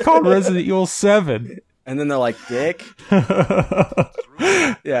Rhody, it's called Resident Evil 7. And then they're like, Dick?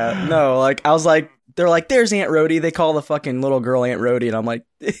 Yeah, no, like, I was like, they're like, there's Aunt Rhody. They call the fucking little girl Aunt Rhody. And I'm like,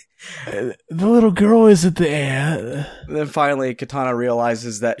 the little girl isn't the aunt. And then finally, Katana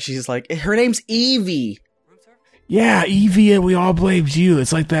realizes that she's like, her name's Evie. Yeah, Evie, and we all blamed you.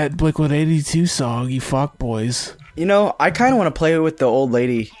 It's like that Blink-182 song, you fuck boys. You know, I kind of want to play with the old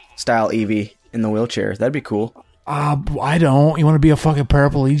lady style Evie in the wheelchair. That'd be cool. I don't. You want to be a fucking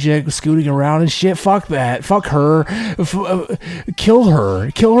paraplegic scooting around and shit? Fuck that. Fuck her. Kill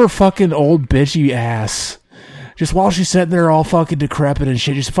her. Kill her fucking old bitchy ass. Just while she's sitting there all fucking decrepit and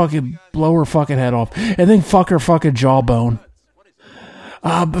shit, just fucking blow her fucking head off. And then fuck her fucking jawbone.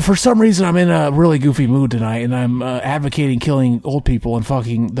 But for some reason, I'm in a really goofy mood tonight, and I'm advocating killing old people and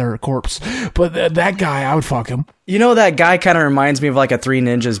fucking their corpse. But that guy, I would fuck him. You know, that guy kind of reminds me of like a Three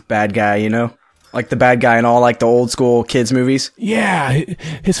Ninjas bad guy, you know? Like the bad guy in all like the old school kids movies. Yeah,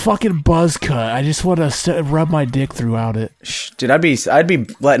 his fucking buzz cut. I just want to rub my dick throughout it. Dude, I'd be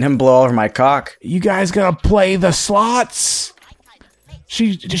letting him blow over my cock. You guys gonna play the slots?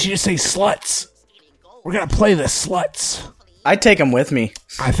 Did she just say sluts? We're gonna play the sluts. I'd take him with me.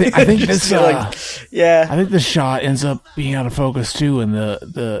 I think this yeah. I think this shot ends up being out of focus too in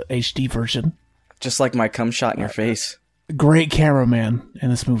the HD version. Just like my cum shot in your face. Great cameraman in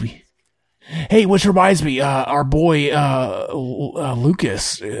this movie. Hey, which reminds me, our boy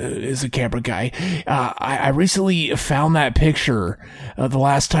Lucas is a camera guy. I recently found that picture the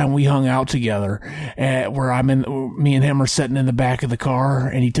last time we hung out together, where me and him are sitting in the back of the car,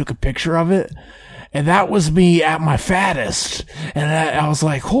 and he took a picture of it, and that was me at my fattest, and I was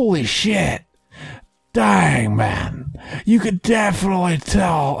like, holy shit. Dang, man. You could definitely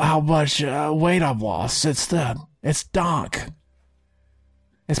tell how much weight I've lost since then. It's donk.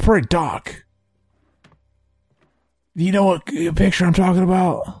 It's pretty dark. You know what picture I'm talking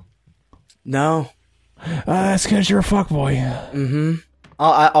about? No. That's because you're a fuckboy. Mm-hmm.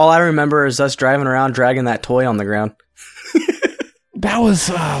 All I remember is us driving around dragging that toy on the ground. That was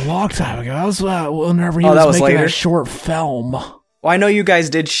a long time ago. That was whenever he was making later? that short film. Well, I know you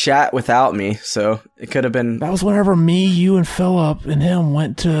guys did chat without me, so it could have been... That was whenever me, you, and Philip and him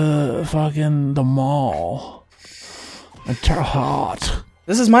went to fucking the mall. And Terre Haute.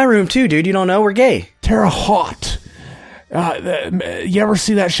 This is my room too, dude. You don't know? We're gay. Terre Haute. You ever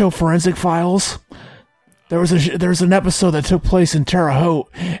see that show Forensic Files? There was an episode that took place in Terre Haute,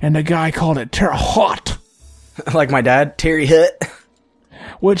 and the guy called it Terre Haute. Like my dad, Terry Hutt.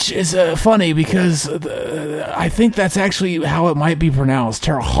 Which is funny because I think that's actually how it might be pronounced,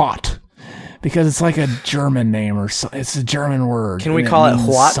 Terre Haute. Because it's like a German name or it's a German word. Can we call it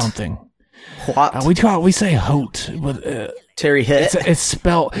what? Something. What? We say Haute. But, Terry Hutt. It's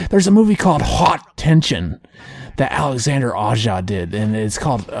spelled. There's a movie called Hot Tension that Alexander Aja did, and it's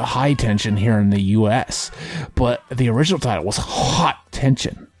called High Tension here in the U.S. But the original title was Hot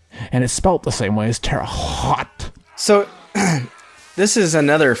Tension, and it's spelled the same way as Terre Haute. So... This is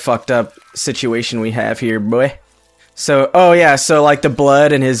another fucked up situation we have here, boy. So, so like the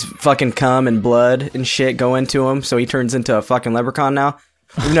blood and his fucking cum and blood and shit go into him, so he turns into a fucking leprechaun now.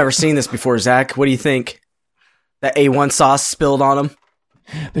 We've never seen this before, Zach. What do you think? That A1 sauce spilled on him?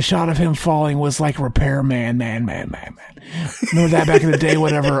 The shot of him falling was like Repairman, man. Remember that back in the day,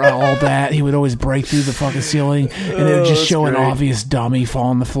 whatever, all that, he would always break through the fucking ceiling, and it would just show an obvious dummy fall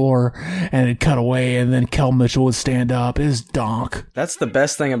on the floor, and it'd cut away, and then Kel Mitchell would stand up. It was donk. That's the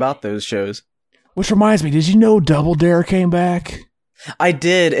best thing about those shows. Which reminds me, did you know Double Dare came back? I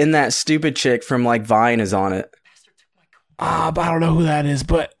did, and that stupid chick from, like, Vine is on it. But I don't know who that is,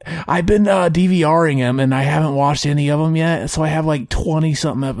 but I've been DVRing him, and I haven't watched any of them yet, so I have like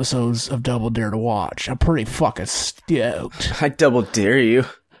 20-something episodes of Double Dare to watch. I'm pretty fucking stoked. I double dare you.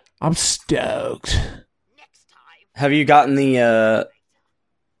 I'm stoked. Have you gotten the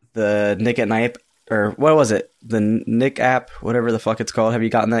Nick at Night, or what was it? The Nick app, whatever the fuck it's called. Have you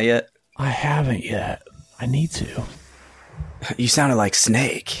gotten that yet? I haven't yet. I need to. You sounded like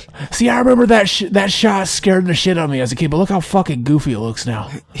Snake. See, I remember that shot scared the shit out of me as a kid, but look how fucking goofy it looks now.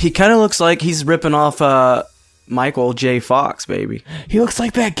 He kind of looks like he's ripping off Michael J. Fox, baby. He looks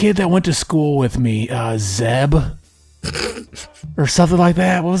like that kid that went to school with me, Zeb. Or something like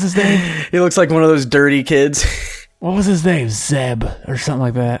that. What was his name? He looks like one of those dirty kids. What was his name? Zeb, or something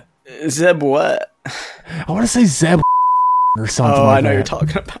like that. Zeb what? I want to say Zeb or something like that. Oh, I know you're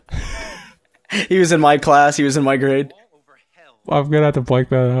talking about. He was in my class. He was in my grade. I'm gonna have to blank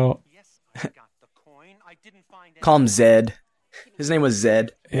that out. Call him Zed. His name was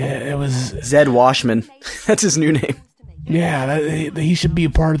Zed. Yeah, it was Zed Washman. That's his new name. Yeah, he should be a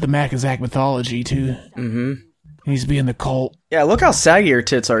part of the Mac and Zach mythology too. Mm-hmm. He needs to be in the cult. Yeah, look how saggy her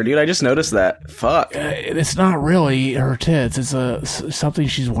tits are, dude. I just noticed that. Fuck. It's not really her tits. It's something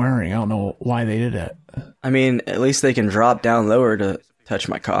she's wearing. I don't know why they did it. I mean, at least they can drop down lower to touch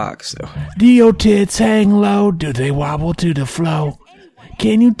my cock, so. Do your tits hang low? Do they wobble to the flow?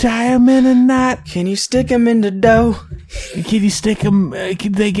 Can you tie them in a knot? Can you stick them in the dough? Can you stick them?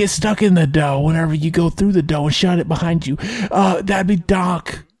 Can they get stuck in the dough whenever you go through the dough and shut it behind you? That'd be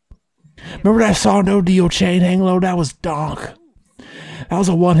donk. Remember that song, though? Do your chain hang low? That was donk. That was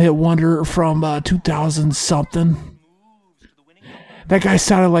a one-hit wonder from 2000-something. That guy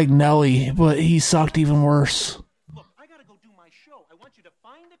sounded like Nelly, but he sucked even worse.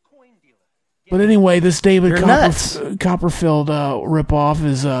 But anyway, this David Copperfield ripoff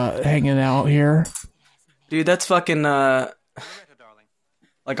is hanging out here. Dude, that's fucking like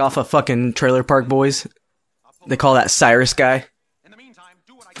off of fucking Trailer Park Boys. They call that Cyrus guy.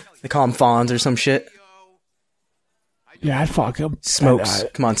 They call him Fonz or some shit. Yeah, I'd fuck him. Smokes.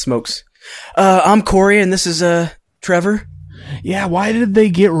 Come on, Smokes. I'm Corey, and this is Trevor. Yeah, why did they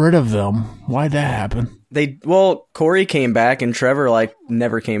get rid of them? Why'd that happen? Corey came back, and Trevor, like,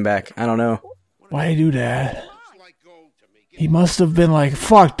 never came back. I don't know. Why'd he do that? He must have been like,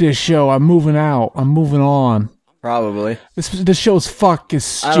 fuck this show, I'm moving out, I'm moving on. Probably. This show's fucking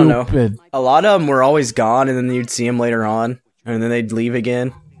stupid. I don't know. A lot of them were always gone, and then you'd see them later on, and then they'd leave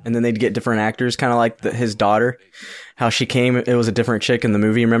again, and then they'd get different actors, kind of like his daughter. How she came, it was a different chick in the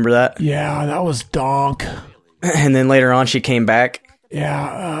movie, remember that? Yeah, that was donk. And then later on, she came back.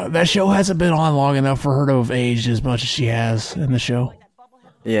 Yeah, that show hasn't been on long enough for her to have aged as much as she has in the show.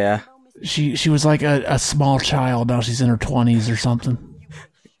 Yeah. She was like a small child. Now she's in her 20s or something.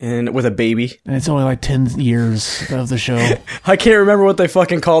 And with a baby. And it's only like 10 years of the show. I can't remember what they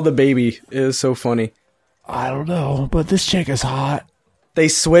fucking called the baby. It was so funny. I don't know, but this chick is hot. They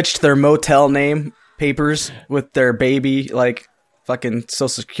switched their motel name papers with their baby, like fucking social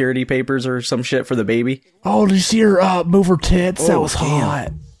security papers or some shit for the baby. Oh, did you see her move her tits? Oh, that was damn.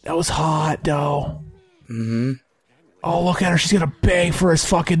 hot. That was hot, though. Mm-hmm. Oh, look at her. She's gonna bang for his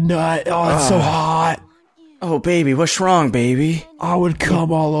fucking nut. Oh, that's so hot. Oh, baby, what's wrong, baby? I would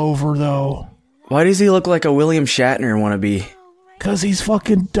come all over, though. Why does he look like a William Shatner wannabe? 'Cause he's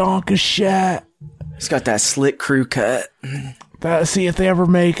fucking donk as shit. He's got that slick crew cut. See, if they ever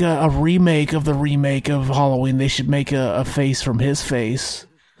make a remake of the remake of Halloween, they should make a face from his face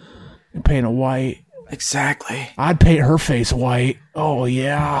and paint it white. Exactly. I'd paint her face white. Oh,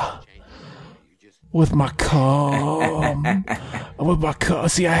 yeah. With my cum. With my cum.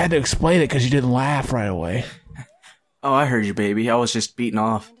 See, I had to explain it because you didn't laugh right away. Oh, I heard you, baby. I was just beating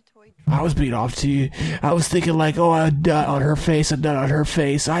off. I was beat off too. I was thinking like, oh, I'd nut on her face, I'd nut on her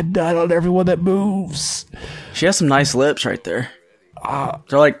face, I'd nut on everyone that moves. She has some nice lips right there.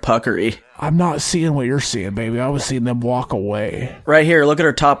 They're like puckery. I'm not seeing what you're seeing, baby. I was seeing them walk away. Right here, look at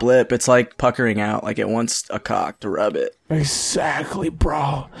her top lip. It's like puckering out, like it wants a cock to rub it. Exactly,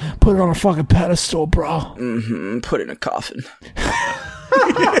 bro. Put it on a fucking pedestal, bro. Put it in a coffin.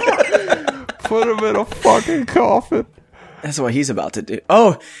 Put him in a fucking coffin. That's what he's about to do.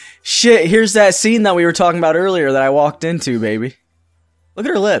 Oh, shit, here's that scene that we were talking about earlier that I walked into, baby. Look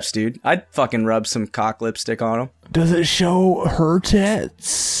at her lips, dude. I'd fucking rub some cock lipstick on them. Does it show her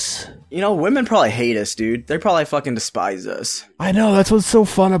tits? You know, women probably hate us, dude. They probably fucking despise us. I know, that's what's so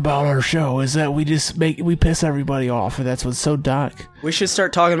fun about our show, is that we piss everybody off, and that's what's so dark. We should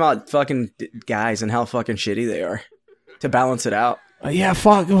start talking about fucking guys and how fucking shitty they are to balance it out. Yeah,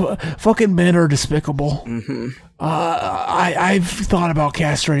 fucking men are despicable. Mm-hmm. I've thought about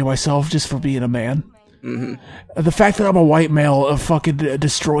castrating myself just for being a man. Mm-hmm. The fact that I'm a white male fucking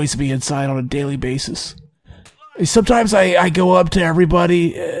destroys me inside on a daily basis. Sometimes I go up to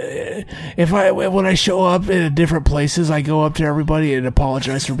everybody. When I show up in different places, I go up to everybody and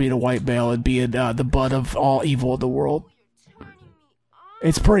apologize for being a white male and being the butt of all evil in the world.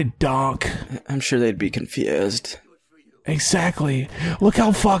 It's pretty donk. I'm sure they'd be confused. Exactly. Look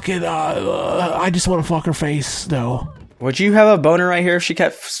how fucking, I just want to fuck her face, though. Would you have a boner right here if she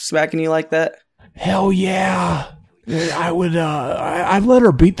kept smacking you like that? Hell yeah. I would, I'd let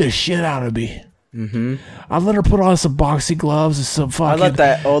her beat the shit out of me. Mm-hmm. I'd let her put on some boxing gloves and some fucking... I'd let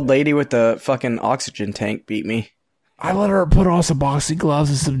that old lady with the fucking oxygen tank beat me. I'd let her put on some boxing gloves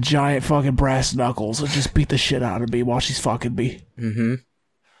and some giant fucking brass knuckles and just beat the shit out of me while she's fucking me. Mm-hmm.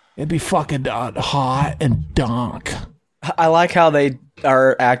 It'd be fucking hot and donk. I like how they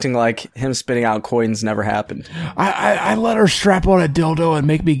are acting like him spitting out coins never happened. I let her strap on a dildo and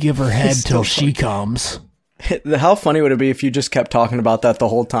make me give her head till she comes. How funny would it be if you just kept talking about that the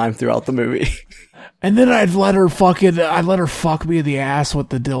whole time throughout the movie? And then I'd let her fuck me in the ass with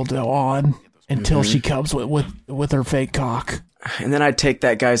the dildo on until she comes with her fake cock. And then I'd take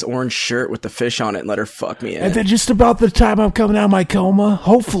that guy's orange shirt with the fish on it and let her fuck me in And it. then just about the time I'm coming out of my coma,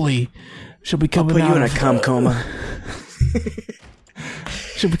 hopefully she'll be coming out. Put you in a cum coma.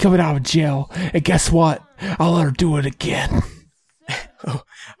 She'll be coming out of jail. And guess what? I'll let her do it again.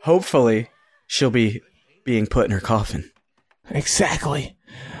 Hopefully she'll be being put in her coffin. Exactly.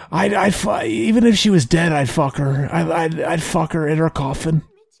 Even if she was dead, I'd fuck her. I'd fuck her in her coffin.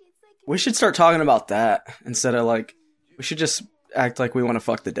 We should start talking about that instead of we should just act like we want to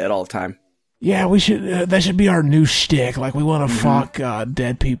fuck the dead all the time. Yeah, we should. That should be our new shtick. Like we want to fuck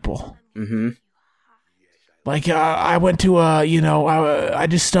dead people. Mm-hmm. Like I went to I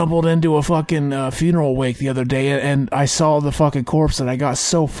just stumbled into a fucking funeral wake the other day, and I saw the fucking corpse, and I got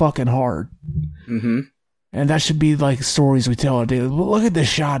so fucking hard. Mm-hmm. And that should be like stories we tell our daily. Look at the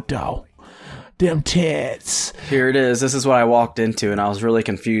shot, though. Them tits. Here it is. This is what I walked into, and I was really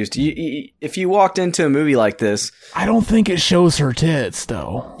confused. If you walked into a movie like this... I don't think it shows her tits,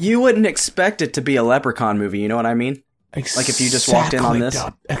 though. You wouldn't expect it to be a Leprechaun movie, you know what I mean? Exactly, like if you just walked in on this.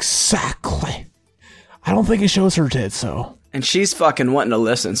 Exactly. I don't think it shows her tits, though. And she's fucking wanting to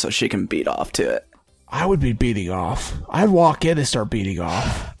listen so she can beat off to it. I would be beating off. I'd walk in and start beating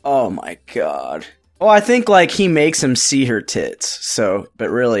off. Oh my god. Well, I think he makes him see her tits, but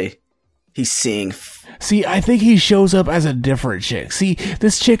really... He's seeing... See, I think he shows up as a different chick. See,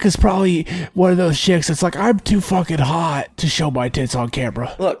 this chick is probably one of those chicks that's like, I'm too fucking hot to show my tits on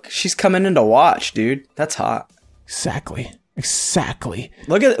camera. Look, she's coming in to watch, dude. That's hot. Exactly.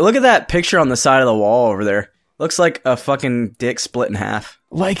 Look at that picture on the side of the wall over there. Looks like a fucking dick split in half.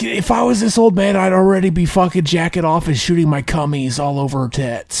 Like, if I was this old man, I'd already be fucking jacking off and shooting my cummies all over her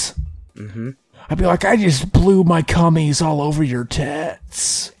tits. Mm-hmm. I'd be like, I just blew my cummies all over your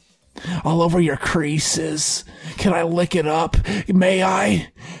tits. All over your creases. Can I lick it up? May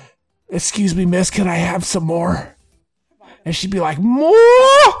I? Excuse me, miss, can I have some more? And she'd be like, more?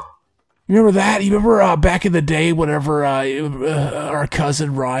 You remember that? You remember back in the day whenever our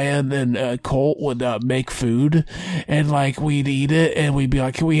cousin Ryan and Colt would make food and like we'd eat it and we'd be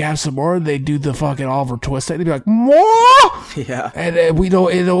like, can we have some more? And they'd do the fucking Oliver Twist thing. They'd be like, more? Yeah. And we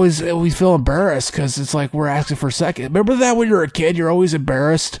feel embarrassed because it's like we're asking for a second. Remember that when you're a kid, you're always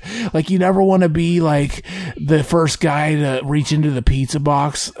embarrassed? Like you never want to be like the first guy to reach into the pizza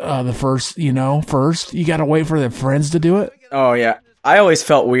box, first. You got to wait for their friends to do it. Oh, yeah. I always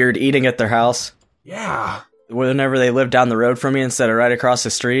felt weird eating at their house. Yeah. Whenever they lived down the road from me instead of right across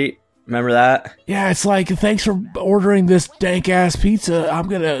the street. Remember that? Yeah, it's like, thanks for ordering this dank-ass pizza. I'm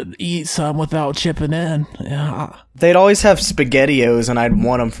going to eat some without chipping in. Yeah. They'd always have SpaghettiOs, and I'd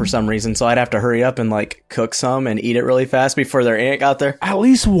want them for some reason, so I'd have to hurry up and, like, cook some and eat it really fast before their aunt got there. At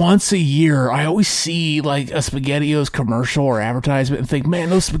least once a year, I always see, like, a SpaghettiOs commercial or advertisement and think,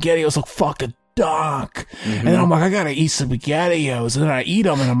 man, those SpaghettiOs look fucking dunk. And then I'm like, I gotta eat some SpaghettiOs. And then I eat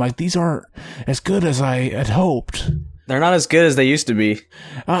them, and I'm like, these aren't as good as I had hoped. They're not as good as they used to be.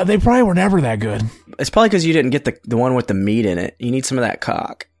 They probably were never that good. It's probably because you didn't get the one with the meat in it. You need some of that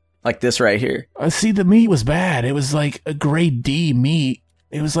cock. Like this right here. See, the meat was bad. It was like a grade D meat.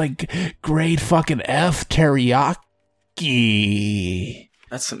 It was like grade fucking F teriyaki.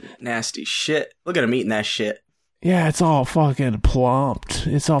 That's some nasty shit. Look at him eating that shit. Yeah, it's all fucking plumped.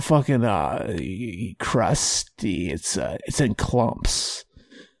 It's all fucking crusty. It's in clumps.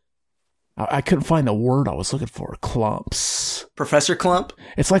 I couldn't find the word I was looking for. Clumps. Professor Clump?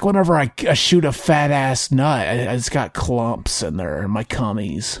 It's like whenever I shoot a fat ass nut, it's got clumps in there in my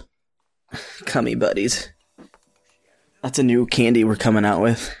cummies. Cummy buddies. That's a new candy we're coming out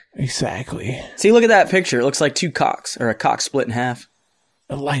with. Exactly. See, look at that picture. It looks like two cocks, or a cock split in half.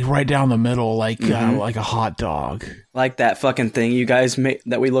 Like right down the middle, like a hot dog. Like that fucking thing you guys made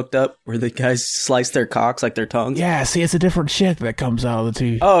that we looked up, where the guys slice their cocks like their tongues. Yeah, see, it's a different chick that comes out of the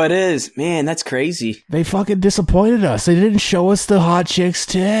two. Oh, it is. Man, that's crazy. They fucking disappointed us. They didn't show us the hot chick's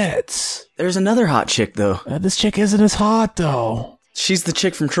tits. There's another hot chick, though. This chick isn't as hot, though. She's the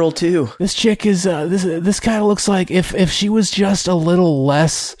chick from Troll 2. This chick is, this kind of looks like if she was just a little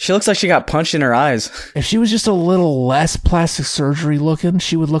less... She looks like she got punched in her eyes. If she was just a little less plastic surgery looking,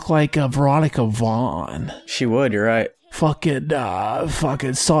 she would look like Veronica Vaughn. She would, you're right. Fucking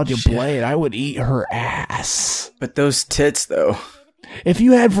Sonya Blade. I would eat her ass. But those tits, though. If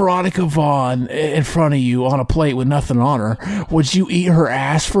you had Veronica Vaughn in front of you on a plate with nothing on her, would you eat her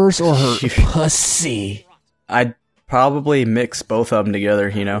ass first or her pussy? I'd probably mix both of them together,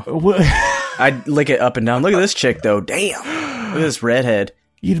 you know. I'd lick it up and down. Look at this chick, though. Damn. Look at this redhead.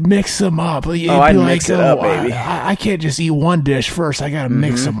 You'd mix them up. I'd mix it up, baby. I can't just eat one dish first. I gotta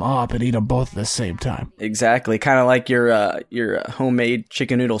mix them up and eat them both at the same time. Exactly. Kind of like your homemade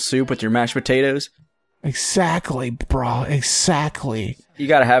chicken noodle soup with your mashed potatoes. Exactly, bro. Exactly. You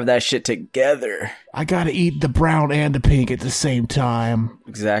gotta have that shit together. I gotta eat the brown and the pink at the same time.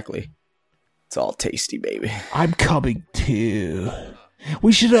 Exactly. It's all tasty, baby. I'm coming too.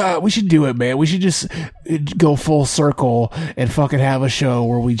 We should do it, man. We should just go full circle and fucking have a show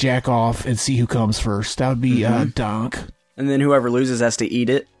where we jack off and see who comes first. That would be donk. And then whoever loses has to eat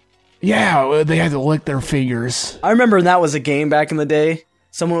it. Yeah, they have to lick their fingers. I remember that was a game back in the day.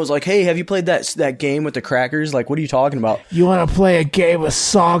 Someone was like, "Hey, have you played that game with the crackers? Like, what are you talking about?" You want to play a game of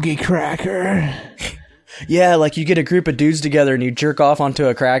soggy cracker? Yeah, like you get a group of dudes together and you jerk off onto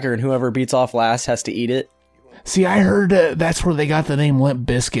a cracker and whoever beats off last has to eat it. See, I heard that's where they got the name Limp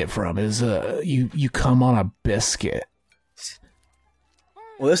Biscuit from, is you come on a biscuit.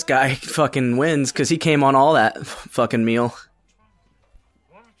 Well, this guy fucking wins because he came on all that fucking meal.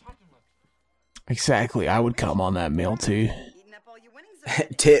 Exactly, I would come on that meal too.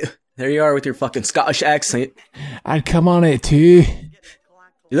 There you are with your fucking Scottish accent. I'd come on it too.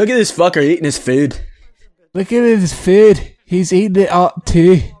 Look at this fucker eating his food. Look at his food. He's eating it up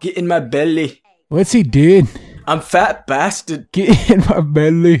too. Get in my belly. What's he doing? I'm fat bastard. Get in my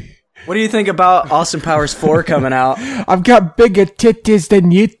belly. What do you think about Austin Powers 4 coming out? I've got bigger titties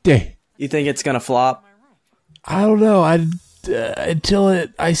than you do. You think it's gonna flop? I don't know. Until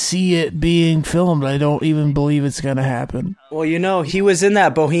I see it being filmed, I don't even believe it's gonna happen. Well, you know, he was in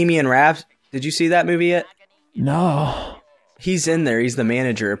that Bohemian Rhapsody. Did you see that movie yet? No. He's in there. He's the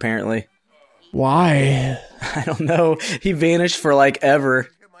manager, apparently. Why? I don't know. He vanished for like ever.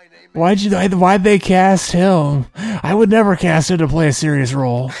 Why'd they cast him? I would never cast him to play a serious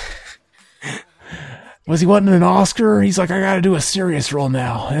role. Was he wanting an Oscar? He's like, I gotta do a serious role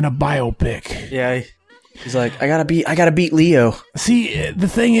now in a biopic. Yeah. He's like, I gotta beat Leo. See, the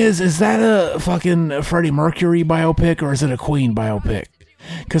thing is that a fucking Freddie Mercury biopic or is it a Queen biopic?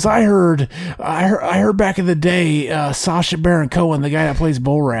 Because I heard back in the day, Sacha Baron Cohen, the guy that plays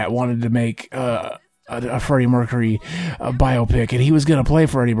Bull Rat, wanted to make a Freddie Mercury biopic, and he was going to play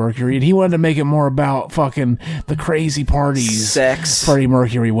Freddie Mercury, and he wanted to make it more about fucking the crazy parties Sex. Freddie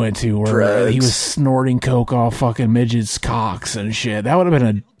Mercury went to, where Drugs. he was snorting coke off fucking midgets' cocks and shit. That would have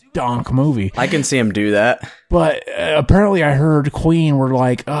been a donk movie. I can see him do that. But apparently I heard Queen were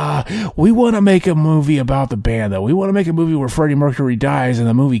like, we want to make a movie about the band, though. We want to make a movie where Freddie Mercury dies and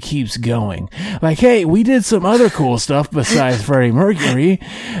the movie keeps going. Like, hey, we did some other cool stuff besides Freddie Mercury,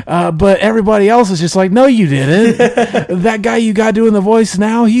 but everybody else is just like, no, you didn't. That guy you got doing the voice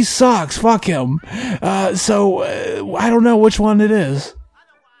now, he sucks. Fuck him. So I don't know which one it is.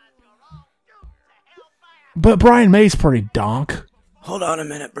 But Brian May's pretty donk. Hold on a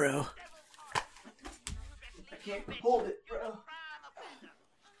minute, bro. I can't hold it, bro.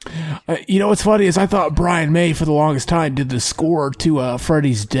 You know what's funny is I thought Brian May for the longest time did the score to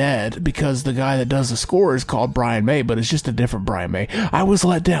Freddy's Dead, because the guy that does the score is called Brian May, but it's just a different Brian May. I was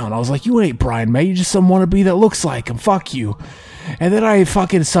let down. I was like, you ain't Brian May, you're just some wannabe that looks like him. Fuck you. And then I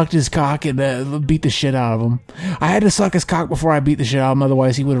fucking sucked his cock and beat the shit out of him. I had to suck his cock before I beat the shit out of him,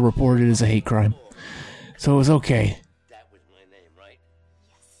 otherwise he would have reported it as a hate crime. So it was okay.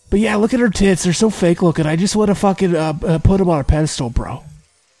 But yeah, look at her tits. They're so fake looking. I just want to fucking put them on a pedestal, bro.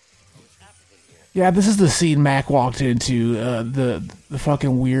 Yeah, this is the scene Mac walked into. The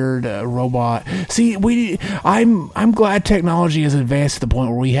fucking weird robot. See, I'm glad technology has advanced to the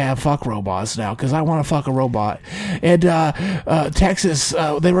point where we have fuck robots now, because I want to fuck a robot. And Texas,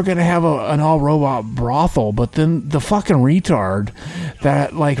 they were gonna have an all robot brothel, but then the fucking retard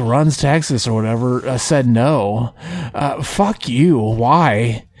that like runs Texas or whatever said no. Fuck you.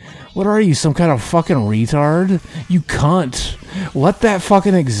 Why? What are you, some kind of fucking retard? You cunt. Let that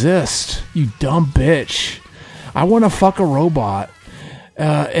fucking exist, you dumb bitch. I want to fuck a robot.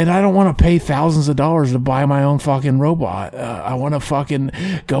 And I don't want to pay thousands of dollars to buy my own fucking robot. I want to fucking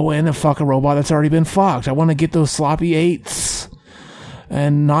go in and fuck a robot that's already been fucked. I want to get those sloppy 8ths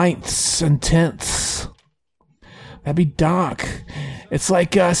and 9ths and 10ths. That'd be donk. It's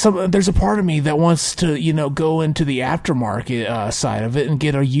like there's a part of me that wants to, go into the aftermarket side of it and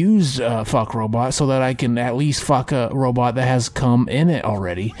get a used fuck robot so that I can at least fuck a robot that has cum in it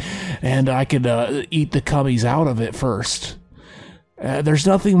already, and I could eat the cummies out of it first. There's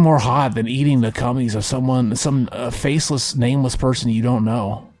nothing more hot than eating the cummies of some faceless, nameless person you don't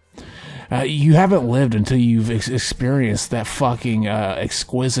know. You haven't lived until you've experienced that fucking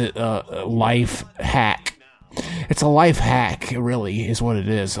exquisite life hack. It's a life hack, really, is what it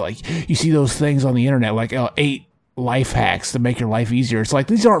is. Like, you see those things on the internet, like 8 life hacks to make your life easier. It's like,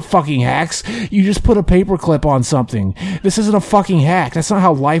 these aren't fucking hacks. You just put a paperclip on something. This isn't a fucking hack. That's not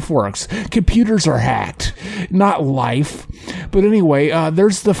how life works. Computers are hacked, not life. But anyway,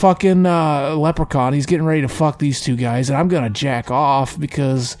 there's the fucking Leprechaun. He's getting ready to fuck these two guys, and I'm gonna jack off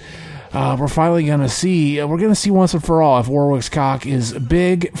because we're finally gonna see. We're gonna see once and for all if Warwick's cock is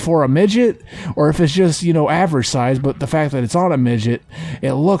big for a midget or if it's just average size. But the fact that it's on a midget,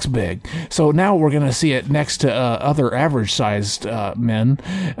 it looks big. So now we're gonna see it next to other average sized men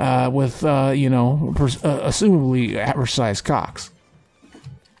with assumably average sized cocks.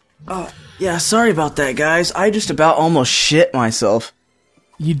 Yeah, sorry about that, guys. I just about almost shit myself.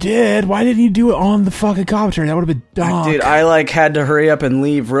 You did? Why didn't you do it on the fucking commentary? That would have been dumb. Dude, I had to hurry up and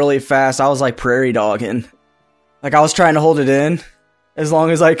leave really fast. I was like prairie dogging. Like, I was trying to hold it in as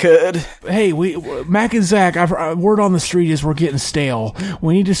long as I could. Hey, Mac and Zach, word on the street is we're getting stale.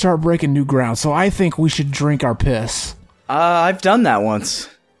 We need to start breaking new ground, so I think we should drink our piss. I've done that once.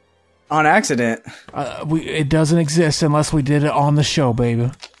 On accident. It doesn't exist unless we did it on the show, baby.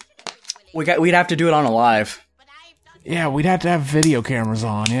 We'd have to do it on a live. Yeah, we'd have to have video cameras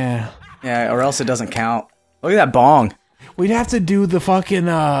on, yeah. Yeah, or else it doesn't count. Look at that bong. We'd have to do the fucking,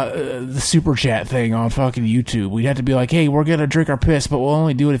 the super chat thing on fucking YouTube. We'd have to be like, hey, we're gonna drink our piss, but we'll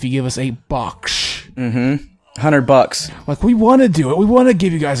only do it if you give us $8. Mm-hmm. $100. Like, we want to do it. We want to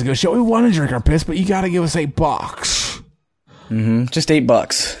give you guys a good show. We want to drink our piss, but you gotta give us $8. Mm-hmm. Just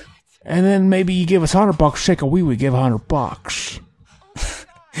 $8. And then maybe you give us $100, shake a wee-wee, give $100.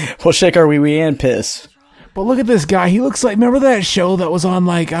 We'll shake our wee-wee and piss. But look at this guy. He looks like, remember that show that was on,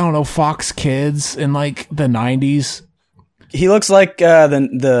 like, I don't know, Fox Kids in, like, the 90s? He looks like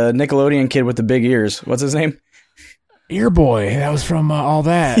the Nickelodeon kid with the big ears. What's his name? Ear Boy. That was from All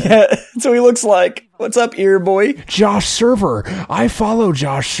That. Yeah, that's what he looks like. What's up, Ear Boy? Josh Server. I follow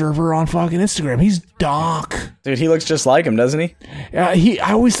Josh Server on fucking Instagram. He's donk. Dude, he looks just like him, doesn't he?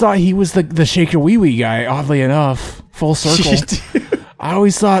 I always thought he was the Shake Your Wee Wee guy, oddly enough. Full circle. I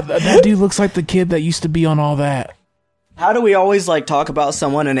always thought that dude looks like the kid that used to be on All That. How do we always like talk about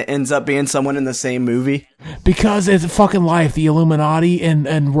someone and it ends up being someone in the same movie? Because it's fucking life, the Illuminati,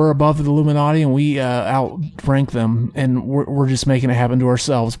 and we're above the Illuminati, and we outrank them, and we're just making it happen to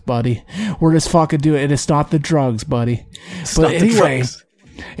ourselves, buddy. We're just fucking doing it. It's not the drugs, buddy. But anyway,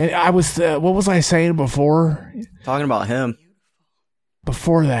 and I was what was I saying before? Talking about him.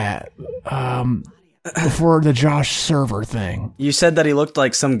 Before that, before the Josh Server thing. You said that he looked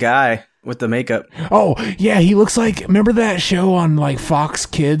like some guy with the makeup. Oh, yeah, he looks like, remember that show on like Fox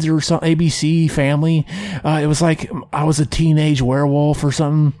Kids or something, ABC Family? It was like I was a teenage werewolf or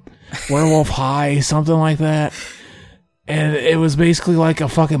something. Werewolf High, something like that. And it was basically like a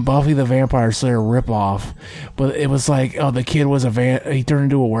fucking Buffy the Vampire Slayer ripoff. But it was like, oh, the kid was he turned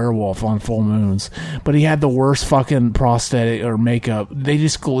into a werewolf on full moons. But he had the worst fucking prosthetic or makeup. They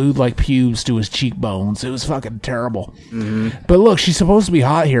just glued like pubes to his cheekbones. It was fucking terrible. Mm-hmm. But look, she's supposed to be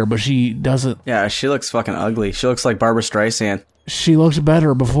hot here, but she doesn't. Yeah, she looks fucking ugly. She looks like Barbara Streisand. She looked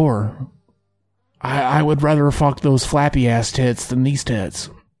better before. I would rather fuck those flappy ass tits than these tits.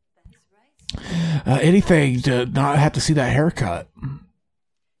 Anything to not have to see that haircut.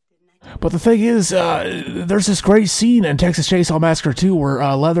 But the thing is, there's this great scene in Texas Chainsaw Massacre 2 where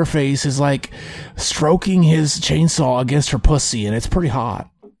Leatherface is like stroking his chainsaw against her pussy, and it's pretty hot.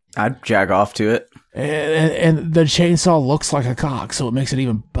 I'd jack off to it. And the chainsaw looks like a cock, so it makes it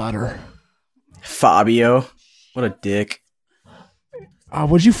even better. Fabio. What a dick.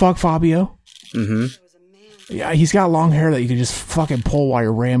 Would you fuck Fabio? Mm-hmm. Yeah, he's got long hair that you can just fucking pull while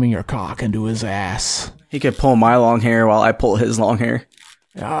you're ramming your cock into his ass. He could pull my long hair while I pull his long hair.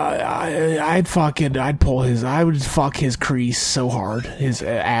 I would fuck his crease so hard. His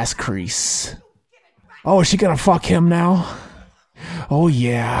ass crease. Oh, is she gonna fuck him now? Oh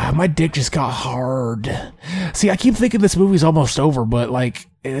yeah, my dick just got hard. See, I keep thinking this movie's almost over, but like,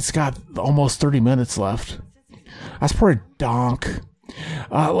 it's got almost 30 minutes left. That's pretty donk.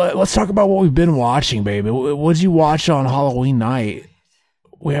 Let's talk about what we've been watching, baby. What'd you watch on Halloween night?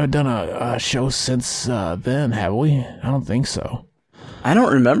 We haven't done a show since then, have we? I don't think so. I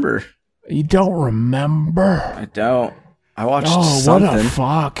don't remember. You don't remember? I don't. I watched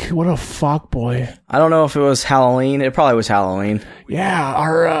something. What a fuck, boy. I don't know if it was Halloween. It probably was Halloween. Yeah,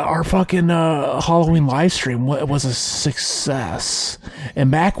 our fucking Halloween live stream was a success. And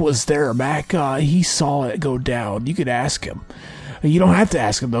Mac was there. Mac, he saw it go down. You could ask him. You don't have to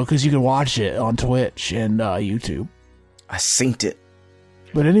ask him, though, because you can watch it on Twitch and YouTube. I synced it.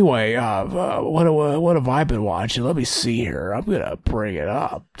 But anyway, what have I been watching? Let me see here. I'm going to bring it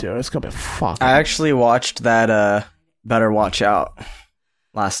up, dude. It's going to be fucking... I actually watched that Better Watch Out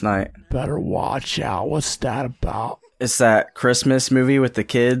last night. Better Watch Out? What's that about? It's that Christmas movie with the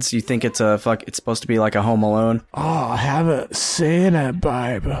kids. You think it's supposed to be like a Home Alone. Oh, I haven't seen it,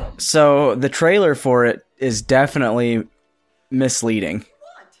 babe. So the trailer for it is definitely misleading.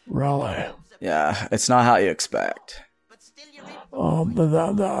 Really? Yeah, it's not how you expect.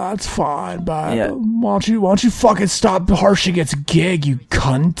 That's fine, babe. Yeah. Why don't you fucking stop harshing its gig, you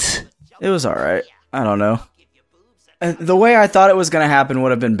cunt? It was alright. I don't know. The way I thought it was going to happen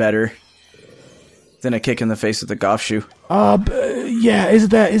would have been better than a kick in the face with a golf shoe. Yeah,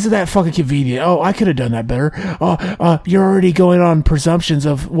 isn't that fucking convenient? Oh, I could have done that better. You're already going on presumptions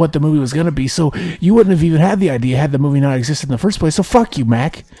of what the movie was gonna be, so you wouldn't have even had the idea had the movie not existed in the first place. So fuck you,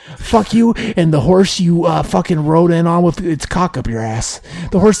 Mac. Fuck you and the horse you fucking rode in on with its cock up your ass.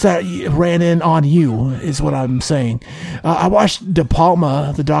 The horse that ran in on you is what I'm saying. I watched De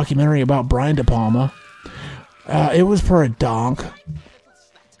Palma, the documentary about Brian De Palma. It was for a donk.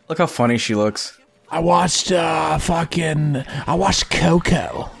 Look how funny she looks. I watched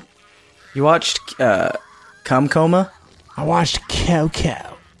Coco. You watched Cum Coma? I watched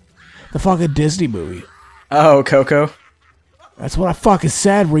Coco. The fucking Disney movie. Oh, Coco. That's what I fucking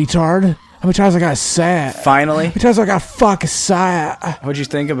said, retard. How many times I got sad? Finally? How many times I got fucking sad? What'd you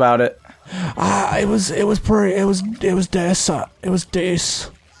think about it? It was decent. It was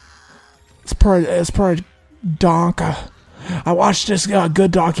decent. It's pretty donka. I watched this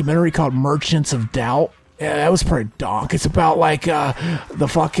good documentary called Merchants of Doubt. Yeah, that was pretty donk. It's about like the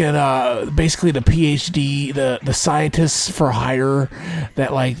fucking basically the PhD, the scientists for hire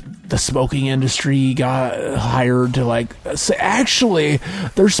that like the smoking industry got hired to like say, actually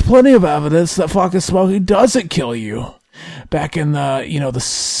there's plenty of evidence that fucking smoking doesn't kill you. Back in the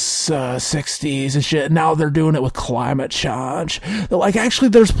 60s and shit. Now they're doing it with climate change. They're like, actually,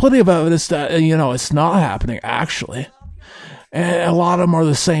 there's plenty of evidence that it's not happening. Actually. And a lot of them are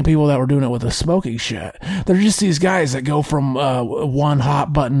the same people that were doing it with the smoking shit. They're just these guys that go from one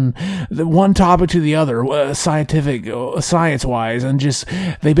hot button, one topic to the other, science-wise, and just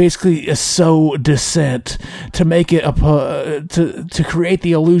they basically sow dissent to make it to create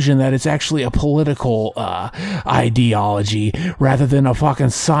the illusion that it's actually a political ideology rather than a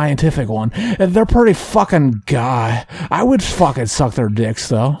fucking scientific one. And they're pretty fucking guy. I would fucking suck their dicks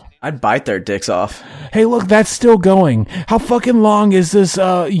though. I'd bite their dicks off. Hey, look, that's still going. How fucking long is this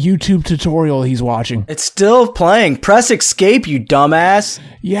YouTube tutorial he's watching? It's still playing. Press escape, you dumbass.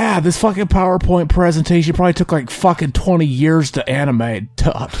 Yeah, this fucking PowerPoint presentation probably took like fucking 20 years to animate.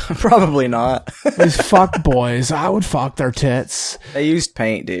 Probably not. These fuck boys, I would fuck their tits. They used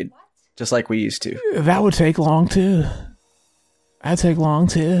paint, dude. Just like we used to. That would take long, too. That'd take long,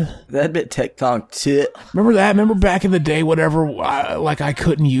 too. That bit take long, too. Remember that? Remember back in the day, whatever, I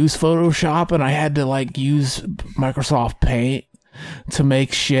couldn't use Photoshop and I had to, use Microsoft Paint to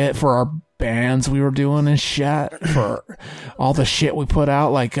make shit for our bands we were doing and shit, for all the shit we put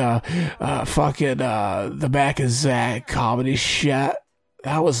out, the Back of Zach comedy shit.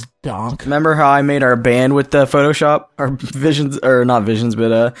 That was donk. Remember how I made our band with the Photoshop? Our Visions, or not Visions,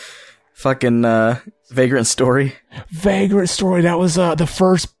 but Vagrant Story. Vagrant Story. That was the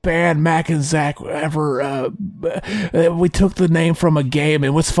first band Mac and Zach ever. We took the name from a game,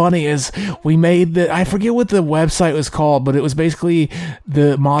 and what's funny is we made I forget what the website was called, but it was basically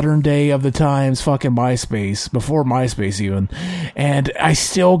the modern day of the times fucking MySpace, before MySpace even. And I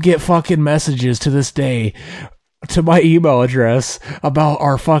still get fucking messages to this day to my email address about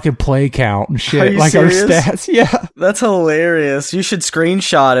our fucking play count and shit, Are you serious? Our stats. Yeah, that's hilarious. You should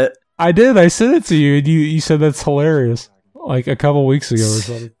screenshot it. I did. I sent it to you, and you said that's hilarious. Like a couple weeks ago or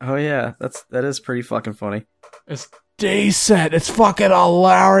something. Oh yeah, that is pretty fucking funny. It's decent. It's fucking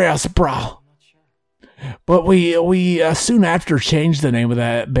hilarious, bro. But we soon after changed the name of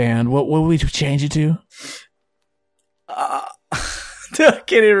that band. What would we change it to? I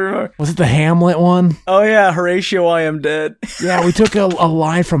can't even remember. Was it the Hamlet one? Oh yeah, Horatio, I am dead. Yeah, we took a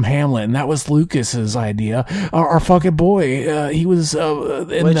line from Hamlet, and that was Lucas's idea. Our fucking boy, he was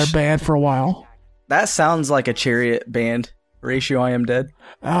in their band for a while. That sounds like a Chariot band. Horatio, I am dead.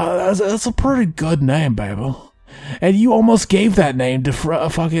 That's a pretty good name, baby. And you almost gave that name to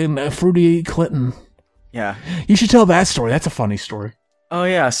fucking Fruity Clinton. Yeah. You should tell that story. That's a funny story. Oh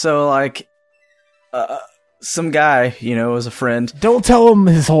yeah, so some guy, was a friend. Don't tell him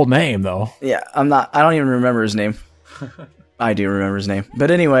his whole name, though. Yeah, I don't even remember his name. I do remember his name.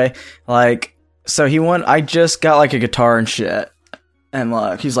 But anyway, so I just got a guitar and shit.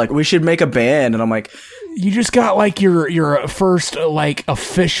 And he's like, we should make a band. And I'm like, you just got your first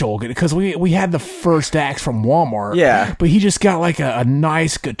official, because we had the first axe from Walmart. Yeah. But he just got a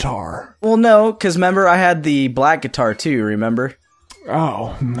nice guitar. Well, no, because remember, I had the black guitar too, remember?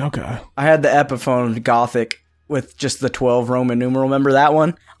 Oh, okay. I had the Epiphone Gothic with just the 12 Roman numeral. Remember that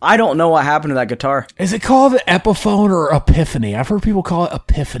one? I don't know what happened to that guitar. Is it called Epiphone or Epiphany? I've heard people call it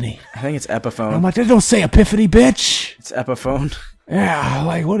Epiphany. I think it's Epiphone. I'm like, they don't say Epiphany, bitch. It's Epiphone. Yeah,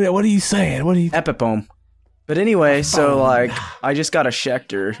 what are you saying? What are you... Epiphone. But anyway, so I just got a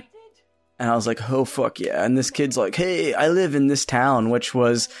Schecter. And I was like, oh, fuck yeah. And this kid's like, hey, I live in this town, which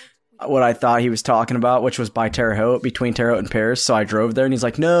was what I thought he was talking about, which was by Terre Haute, between Terre Haute and Paris. So I drove there, and he's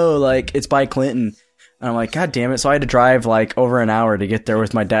like, no, it's by Clinton. And I'm like, God damn it. So I had to drive over an hour to get there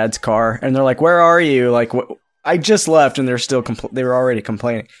with my dad's car. And they're like, where are you? I just left, and they're still they were already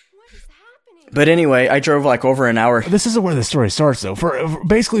complaining. But anyway, I drove over an hour. This isn't where the story starts, though. For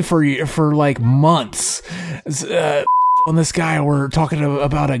months, on this guy were talking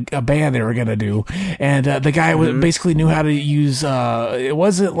about a band they were gonna do, and the guy basically knew how to use it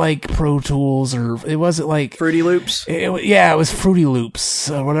wasn't Pro Tools, or it wasn't Fruity Loops. It was Fruity Loops,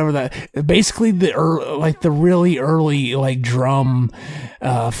 whatever that. Basically the really early drum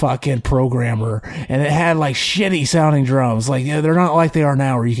fucking programmer, and it had shitty sounding drums. They're not like they are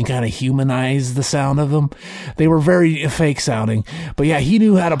now, where you can kind of humanize the sound of them. They were very fake sounding, but yeah, he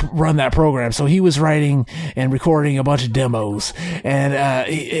knew how to run that program, so he was writing and recording a bunch of demos, and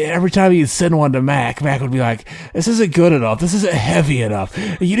every time he'd send one to Mac would be like, this isn't good enough, this isn't heavy enough,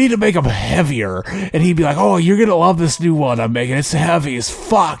 you need to make them heavier. And he'd be like, oh, you're gonna love this new one I'm making, it's heavy as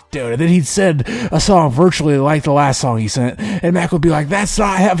fuck, dude. And then he'd send a song virtually like the last song he sent, and Mac would be like, that's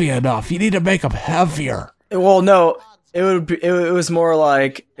not heavy enough, you need to make them heavier. Well, no, it was more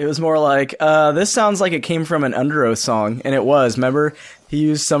like this sounds like it came from an Under Oath song, and it was. Remember, he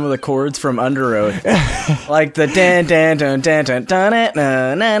used some of the chords from Under Oath, like the dan dan dan dan dan dan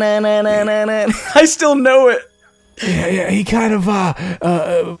na na na na na na. I still know it. Yeah, he kind of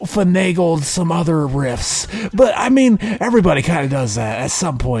finagled some other riffs, but I mean, everybody kind of does that at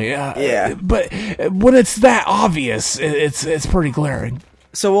some point. Yeah. But when it's that obvious, it's pretty glaring.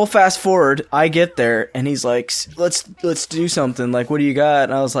 So we'll fast forward. I get there, and he's like, let's do something. Like, what do you got?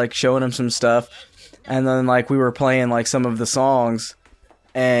 And I was like showing him some stuff, and then like we were playing like some of the songs,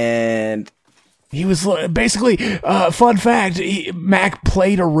 and he was basically, fun fact, Mac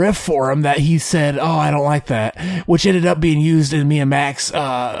played a riff for him that he said, oh, I don't like that, which ended up being used in me and Mac's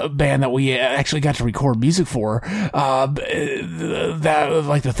band that we actually got to record music for. That was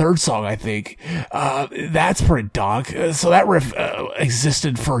like the third song, I think. That's pretty dog. So that riff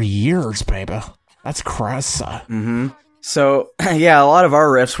existed for years, baby. That's crass. Mm-hmm. So, yeah, a lot of our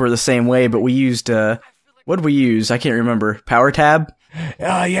riffs were the same way, but we used, what did we use? I can't remember. Power Tab?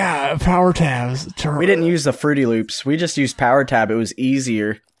 Yeah, Power Tabs. We didn't use the Fruity Loops. We just used Power Tab. It was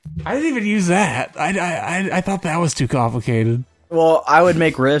easier. I didn't even use that. I thought that was too complicated. Well, I would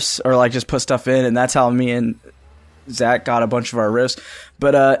make riffs or like just put stuff in, and that's how me and Zach got a bunch of our riffs.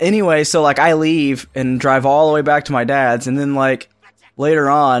 But anyway, so like I leave and drive all the way back to my dad's, and then like later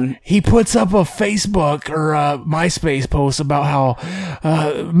on, he puts up a Facebook or a MySpace post about how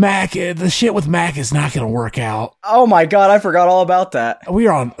Mac, the shit with Mac is not going to work out. Oh my god, I forgot all about that. We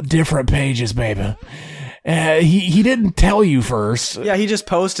are on different pages, baby. He didn't tell you first. Yeah, he just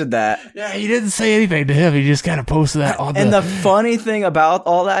posted that. Yeah, he didn't say anything to him. He just kind of posted that on And the funny thing about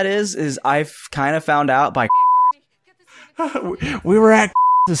all that is I've kind of found out by we were at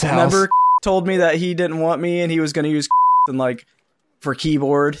this house. Remember told me that he didn't want me and he was going to use and like for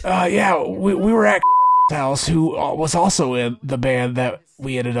keyboard. Yeah, we were at house, who was also in the band that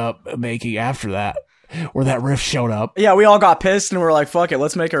we ended up making after that, where that riff showed up. Yeah, we all got pissed and we were like, fuck it,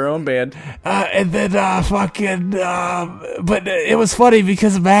 let's make our own band. And then but it was funny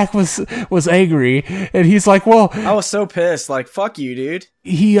because Mac was angry, and he's like, well, I was so pissed, like, fuck you, dude.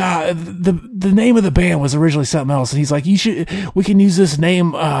 He the name of the band was originally something else, and he's like, we can use this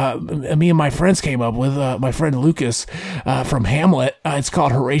name me and my friends came up with, my friend Lucas from Hamlet. It's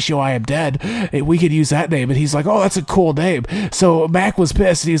called Horatio I Am Dead. We could use that name. And he's like, oh, that's a cool name. So Mac was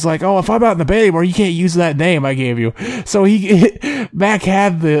pissed, and he's like, oh, if I'm out in the band anymore, you can't use that name I gave you. So Mac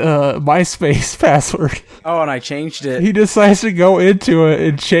had the MySpace password. Oh, and I changed it. He decides to go into it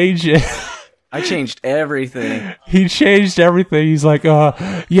and change it. I changed everything. He changed everything. He's like,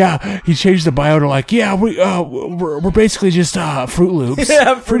 yeah. He changed the bio to like, yeah, we're basically just Fruit Loops.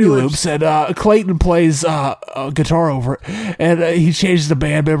 Yeah, Fruity Loops. And Clayton plays guitar over it. And he changed the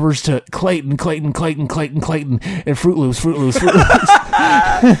band members to Clayton, and Fruit Loops.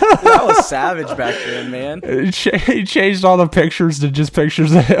 That was savage back then, man. He changed all the pictures to just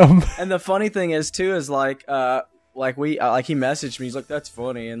pictures of him. And the funny thing is too is like he messaged me. He's like, that's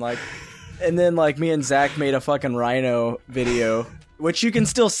funny, and like. And then, like, me and Zach made a fucking Rhino video, which you can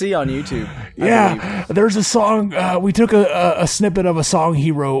still see on YouTube. Yeah, there's a song, we took a snippet of a song he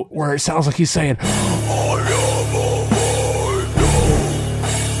wrote where it sounds like he's saying,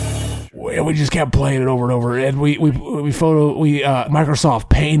 and we just kept playing it over and over. And Microsoft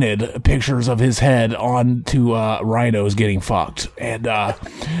painted pictures of his head onto rhinos getting fucked. And,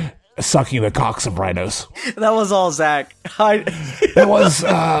 sucking the cocks of rhinos. That was all Zach. That was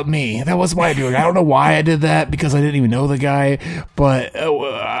me. That was my doing. I don't know why I did that, because I didn't even know the guy, but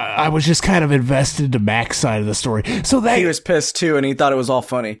I was just kind of invested to Mac's side of the story. So that he was pissed too, and he thought it was all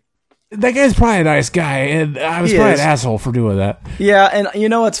funny. That guy's probably a nice guy, and I was probably an asshole for doing that. Yeah, and you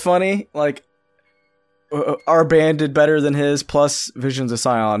know what's funny? Like, our band did better than his, plus Visions of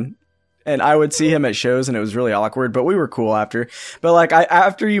Scion. And I would see him at shows, and it was really awkward, but we were cool after. But, like,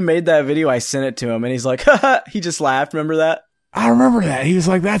 after you made that video, I sent it to him, and he's like, haha, he just laughed. Remember that? I remember that. He was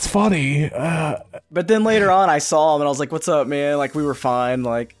like, that's funny. But then later on, I saw him, and I was like, what's up, man? Like, we were fine.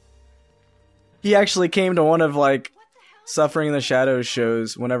 Like, he actually came to one of, like, Suffering in the Shadows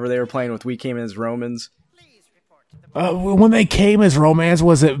shows whenever they were playing with We Came as Romans. When they came as Romance,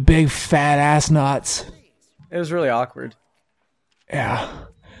 was it big, fat-ass nuts? It was really awkward. Yeah.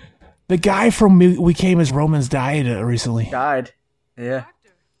 The guy from We Came as Romans died recently. Died. Yeah.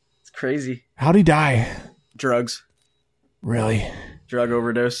 It's crazy. How'd he die? Drugs. Really? Drug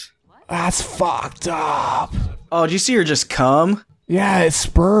overdose. That's fucked up. Oh, did you see her just come? Yeah, it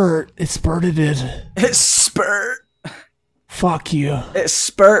spurted it. It spurt. Fuck you. It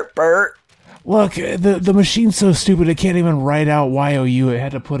spurt, Bert. Look, the machine's so stupid it can't even write out Y-O-U. It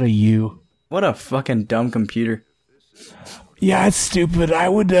had to put a U. What a fucking dumb computer. Yeah, it's stupid. I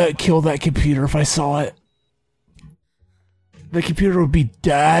would kill that computer if I saw it. The computer would be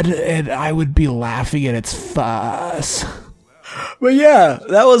dead, and I would be laughing at its fuss. But yeah,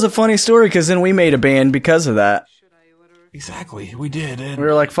 that was a funny story, because then we made a band because of that. Exactly, we did. And We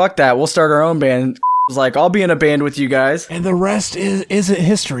were like, fuck that, we'll start our own band. Was like, I'll be in a band with you guys. And the rest isn't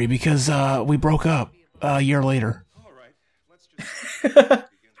history because we broke up a year later.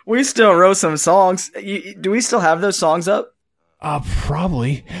 We still wrote some songs. Do we still have those songs up?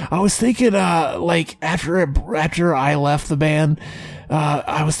 Probably. I was thinking, like after I left the band,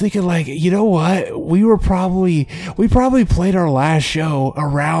 I was thinking, like, you know what? We probably played our last show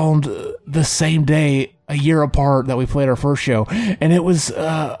around the same day, a year apart that we played our first show, and it was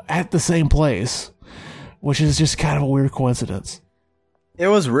at the same place, which is just kind of a weird coincidence. It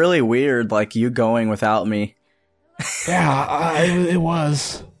was really weird, like you going without me. Yeah, it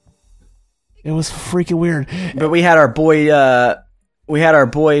was. It was freaking weird. But we had our boy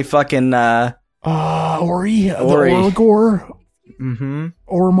fucking, Ori. Ori. The Orgor. Mm-hmm.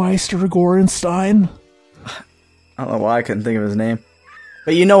 Ormeister Gorenstein. I don't know why I couldn't think of his name.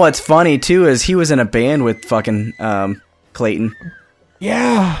 But you know what's funny, too, is he was in a band with fucking, Clayton.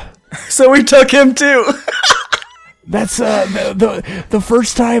 Yeah. So we took him, too. That's the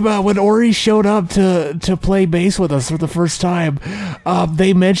first time when Ori showed up to play bass with us for the first time.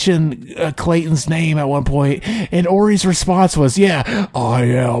 They mentioned Clayton's name at one point, and Ori's response was, "Yeah, I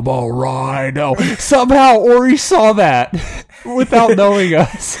am a rhino." Somehow Ori saw that without knowing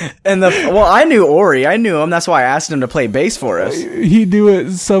us. And I knew Ori. I knew him. That's why I asked him to play bass for us. He knew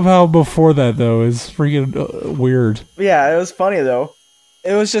it somehow before that, though. It's freaking weird. Yeah, it was funny though.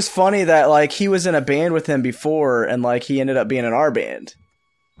 It was just funny that, like, he was in a band with him before, and, like, he ended up being in our band.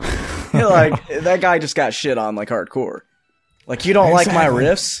 Like, that guy just got shit on, like, hardcore. Like, you don't like my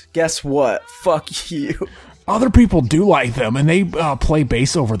riffs? Guess what? Fuck you. Other people do like them, and they play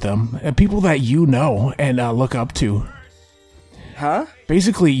bass over them. And people that you know and look up to. Huh?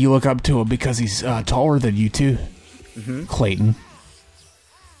 Basically, you look up to him because he's taller than you, too. Mm-hmm. Clayton.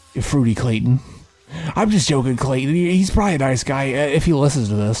 Fruity Clayton. I'm just joking, Clayton. He's probably a nice guy if he listens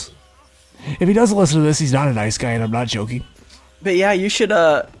to this. If he doesn't listen to this, he's not a nice guy, and I'm not joking. But yeah, you should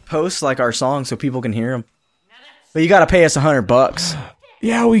post, like, our songs so people can hear them. But you gotta pay us $100.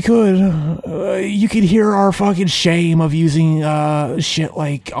 Yeah, we could. You could hear our fucking shame of using shit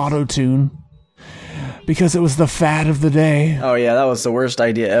like auto-tune. Because it was the fad of the day. Oh yeah, that was the worst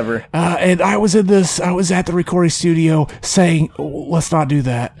idea ever. And I was at the recording studio saying, let's not do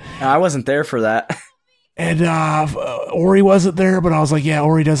that. I wasn't there for that. And Ori wasn't there, but I was like, yeah,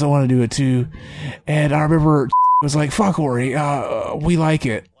 Ori doesn't want to do it too. And I remember was like, fuck Ori, we like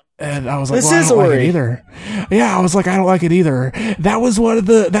it. And I was like, well, I don't like it either. Yeah, I was like, I don't like it either. That was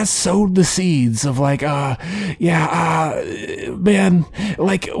that sowed the seeds of like, man,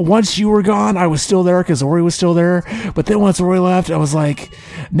 like once you were gone, I was still there because Ori was still there. But then once Ori left, I was like,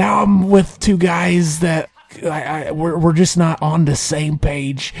 now I'm with two guys that we're just not on the same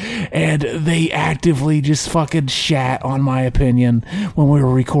page, and they actively just fucking shat on my opinion when we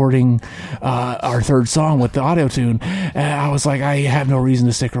were recording our third song with the auto tune. And I was like, I have no reason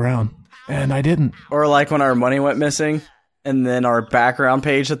to stick around, and I didn't. Or like when our money went missing, and then our background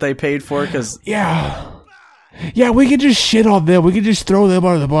page that they paid for, because yeah, we could just shit on them. We could just throw them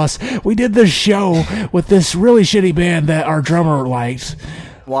under the bus. We did this show with this really shitty band that our drummer liked.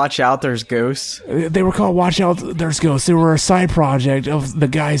 Watch Out, There's Ghosts. They were called Watch Out, There's Ghosts. They were a side project of the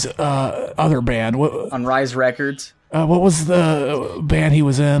guy's other band. On Rise Records. What was the band he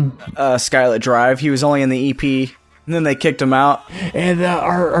was in? Skylit Drive. He was only in the EP, and then they kicked him out. And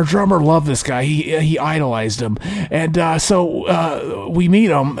our drummer loved this guy. He idolized him. And so we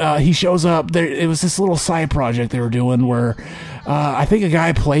meet him. He shows up. It was this little side project they were doing where I think a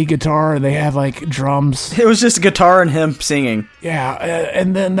guy played guitar and they had like drums. It was just a guitar and him singing. Yeah,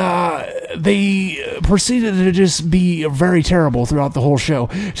 and then they proceeded to just be very terrible throughout the whole show,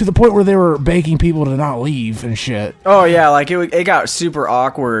 to the point where they were begging people to not leave and shit. Oh yeah, like it got super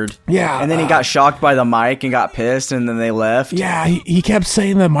awkward. Yeah. And then he got shocked by the mic and got pissed, and then they left. Yeah, he kept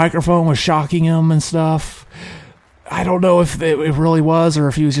saying the microphone was shocking him and stuff. I don't know if it really was or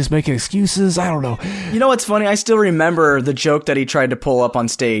if he was just making excuses. I don't know. You know what's funny? I still remember the joke that he tried to pull up on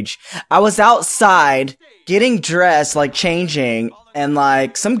stage. I was outside getting dressed, like changing, and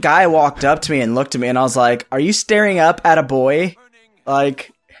like some guy walked up to me and looked at me, and I was like, "Are you staring up at a boy?"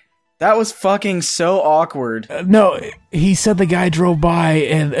 Like, that was fucking so awkward. No, he said the guy drove by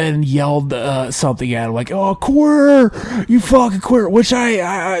and yelled something at him, like, "Oh, queer! You fucking queer!" Which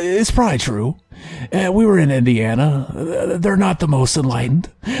it's probably true. We were in Indiana. They're not the most enlightened.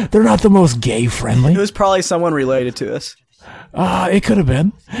 They're not the most gay friendly. It was probably someone related to us. It could have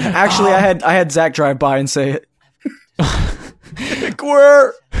been. Actually, I had Zach drive by and say it.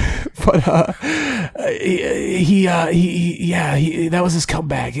 Queer. But that was his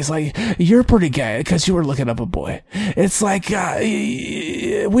comeback. He's like, "You're pretty gay because you were looking up a boy." It's like,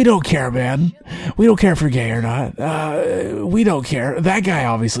 we don't care, man. We don't care if you're gay or not. We don't care. That guy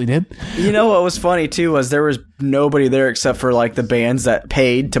obviously did. You know what was funny too was there was nobody there except for like the bands that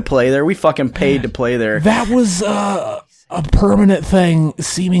paid to play there. We fucking paid to play there. That was a permanent thing,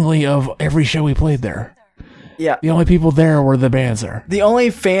 seemingly, of every show we played there. Yeah. The only people there were the bands there. The only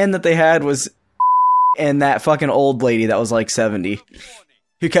fan that they had was and that fucking old lady that was like 70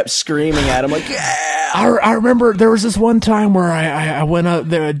 who kept screaming at him like, yeah. I remember there was this one time where I went up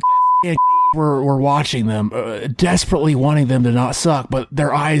there and were watching them, desperately wanting them to not suck, but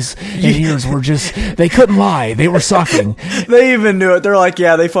their eyes and ears were just, they couldn't lie. They were sucking. They even knew it. They're like,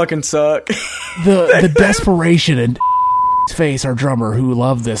 yeah, they fucking suck. The desperation and face, our drummer who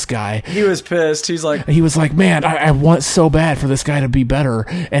loved this guy, he was pissed. He was like, man, I want so bad for this guy to be better,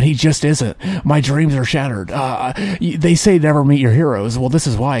 and he just isn't. My dreams are shattered. They say never meet your heroes. Well, this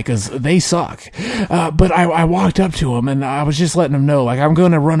is why, because they suck. But I walked up to him and I was just letting him know, like, I'm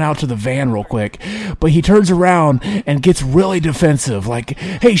going to run out to the van real quick. But he turns around and gets really defensive, like,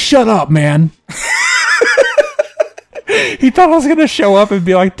 hey, shut up, man. He thought I was going to show up and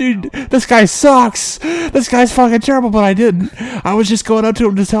be like, dude, this guy sucks. This guy's fucking terrible, but I didn't. I was just going up to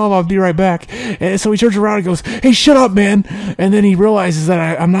him to tell him I'll be right back. And so he turns around and goes, hey, shut up, man. And then he realizes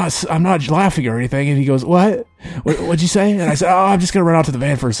that I'm not laughing or anything. And he goes, what? What'd you say? And I said, oh, I'm just going to run out to the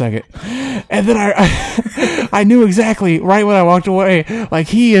van for a second. And then I knew exactly right when I walked away, like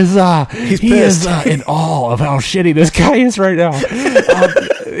he is in awe of how shitty this guy is right now.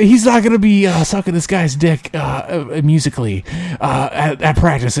 He's not going to be sucking this guy's dick musically at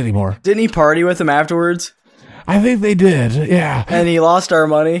practice anymore. Didn't he party with him afterwards? I think they did, yeah. And he lost our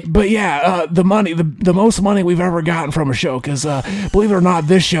money. But yeah, the money, the most money we've ever gotten from a show, because believe it or not,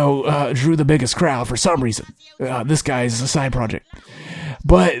 this show drew the biggest crowd for some reason. This guy's a side project.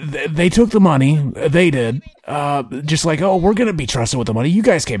 But they took the money, they did, just like, oh, we're going to be trusted with the money. You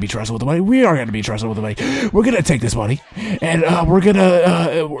guys can't be trusted with the money. We are going to be trusted with the money. We're going to take this money, and we're going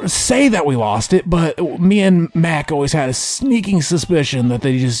to say that we lost it, but me and Mac always had a sneaking suspicion that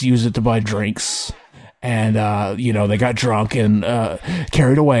they just used it to buy drinks. And, they got drunk and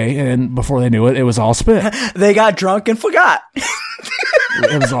carried away, and before they knew it, it was all spent. They got drunk and forgot.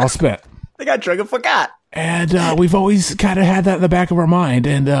 It was all spent. They got drunk and forgot. And we've always kind of had that in the back of our mind.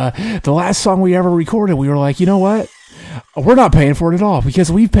 And the last song we ever recorded, we were like, you know what? We're not paying for it at all,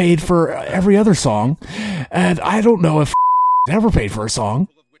 because we've paid for every other song. And I don't know if ever paid for a song.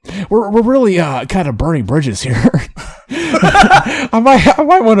 We're really kind of burning bridges here. I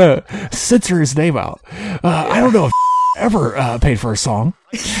might want to censor his name out. I don't know if ever paid for a song.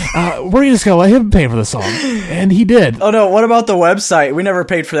 We're just gonna let him pay for the song, and he did. Oh no! What about the website? We never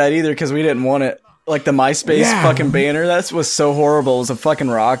paid for that either because we didn't want it. Like the MySpace fucking banner, that was so horrible. It was a fucking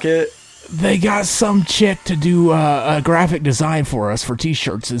rocket. They got some chick to do a graphic design for us for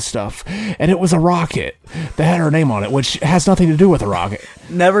t-shirts and stuff, and it was a rocket that had her name on it, which has nothing to do with a rocket.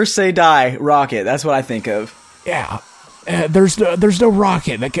 Never say die, rocket. That's what I think of. Yeah. There's no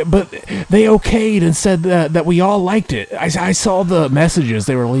rocket, but they okayed and said that we all liked it. I saw the messages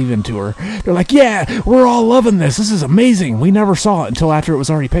they were leaving to her. They're like, yeah, we're all loving this. This is amazing. We never saw it until after it was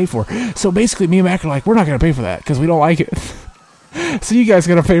already paid for. So basically, me and Mac are like, we're not going to pay for that because we don't like it. So you guys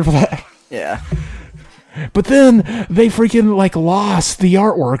got to pay for that. Yeah. But then they freaking lost the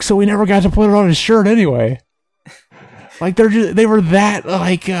artwork, so we never got to put it on his shirt anyway. Like they were that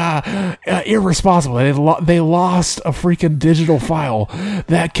irresponsible. They lost a freaking digital file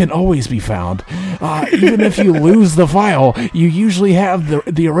that can always be found. Even if you lose the file, you usually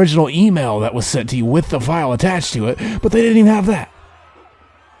have the original email that was sent to you with the file attached to it. But they didn't even have that.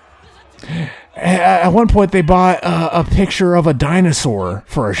 At one point, they bought a picture of a dinosaur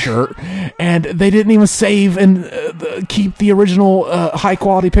for a shirt, and they didn't even save and keep the original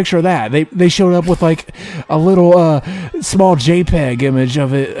high-quality picture of that. They showed up with a little small JPEG image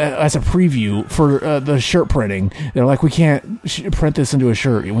of it as a preview for the shirt printing. They're like, we can't print this into a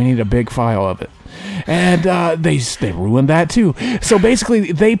shirt. We need a big file of it. And they ruined that too. So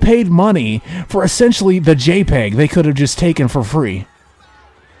basically, they paid money for essentially the JPEG they could have just taken for free.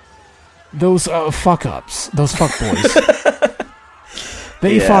 Those fuck-ups. Those fuck-boys.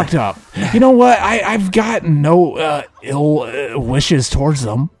 They fucked up. You know what? I've got no ill wishes towards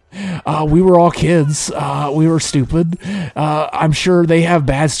them. We were all kids. We were stupid. I'm sure they have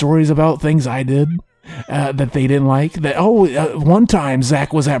bad stories about things I did. that they didn't like. One time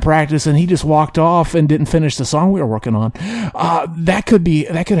Zach was at practice and he just walked off and didn't finish the song we were working on. That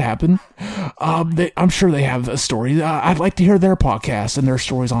could happen. I'm sure they have stories. I'd like to hear their podcast and their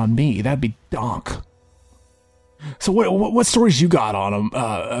stories on me. That'd be donk. So what stories you got on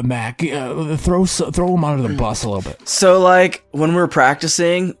them, Mac? Throw them under the bus a little bit. So like when we're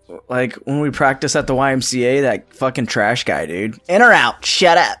practicing, like when we practice at the YMCA, that fucking trash guy, dude. In or out?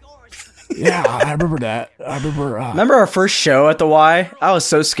 Shut up. Yeah, I remember that. Remember our first show at the Y? I was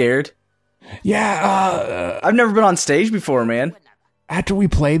so scared. Yeah, I've never been on stage before, man. After we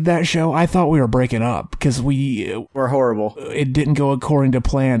played that show, I thought we were breaking up because we're horrible. It didn't go according to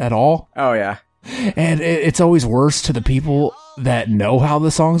plan at all. Oh yeah. And it's always worse to the people that know how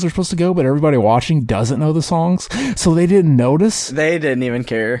the songs are supposed to go, but everybody watching doesn't know the songs, so they didn't notice. They didn't even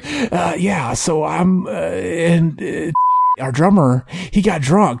care. Yeah, so I'm our drummer, he got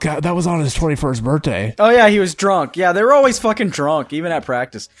drunk. That was on his 21st birthday. Oh yeah, he was drunk. Yeah, they were always fucking drunk, even at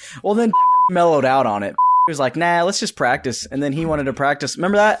practice. Well, then mellowed out on it. He was like, nah, let's just practice. And then he wanted to practice.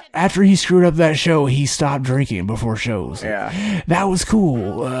 Remember that? After he screwed up that show, he stopped drinking before shows. Yeah. That was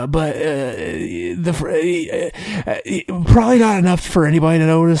cool. But probably not enough for anybody to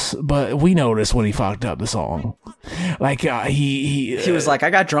notice, but we noticed when he fucked up the song. Like, he was like, I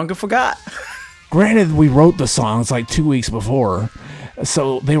got drunk and forgot. Granted, we wrote the songs like 2 weeks before,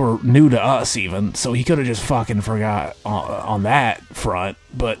 so they were new to us even, so he could have just fucking forgot on that front,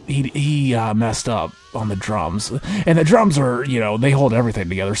 but he messed up on the drums. And the drums are, they hold everything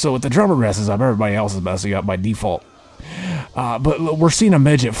together, so if the drummer messes up, everybody else is messing up by default. But we're seeing a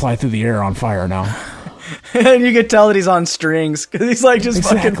midget fly through the air on fire now. And you could tell that he's on strings, because he's like just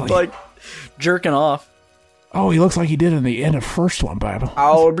Exactly. fucking like jerking off. Oh, he looks like he did in the end of first one, Bible.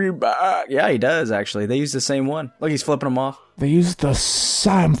 I'll be back. Yeah, he does, actually. They use the same one. Look, he's flipping them off. They used the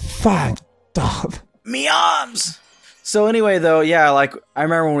same thing. Me arms! So anyway, though, yeah, like, I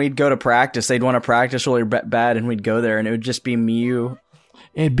remember when we'd go to practice, they'd want to practice really bad, and we'd go there, and it would just be Mew.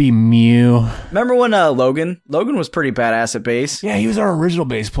 It'd be Mew. Remember when Logan was pretty badass at bass? Yeah, he was our original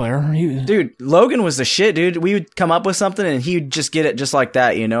bass player. Dude, Logan was the shit, dude. We would come up with something, and he would just get it just like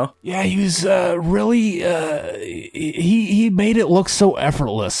that, Yeah, he was really... he made it look so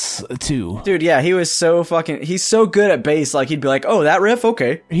effortless, too. Dude, yeah, he was so fucking... He's so good at bass, like, he'd be like, oh, that riff?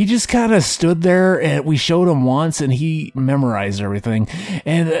 Okay. He just kind of stood there, and we showed him once, and he memorized everything,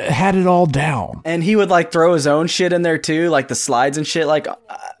 and had it all down. And he would, like, throw his own shit in there, too, like the slides and shit, like...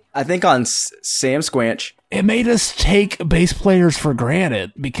 I think on Sam Squanch. It made us take bass players for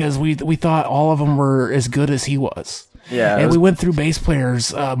granted because we thought all of them were as good as he was. Yeah. And we went through bass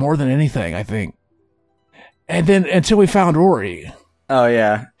players more than anything, I think. And then until we found Ori. Oh,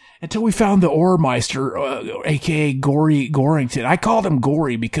 yeah. Until we found the Ormeister, a.k.a. Gory Gorington. I called him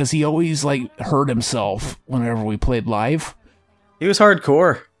Gory because he always, hurt himself whenever we played live. He was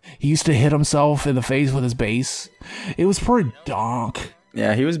hardcore. He used to hit himself in the face with his bass. It was pretty donk.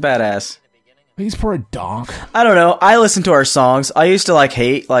 Yeah, he was badass. He's pretty donk. I don't know. I listened to our songs. I used to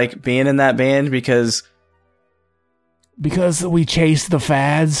hate being in that band because we chased the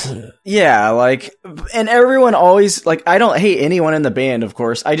fads. Yeah, and everyone always I don't hate anyone in the band, of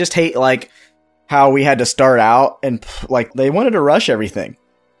course. I just hate how we had to start out and they wanted to rush everything.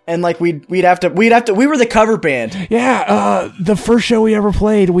 And we were the cover band. Yeah, the first show we ever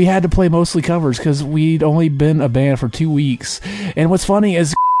played, we had to play mostly covers because we'd only been a band for 2 weeks. And what's funny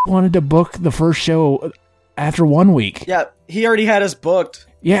is wanted to book the first show after 1 week. Yeah, he already had us booked.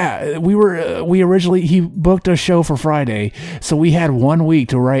 Yeah, he booked a show for Friday, so we had 1 week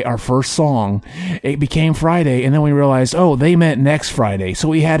to write our first song. It became Friday, and then we realized, they meant next Friday, so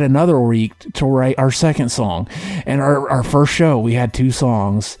we had another week to write our second song. And our first show, we had 2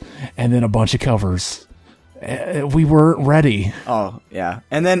 songs, and then a bunch of covers. We weren't ready. Oh, yeah.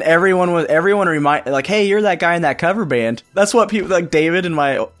 And then everyone reminded, hey, you're that guy in that cover band. That's what people, David in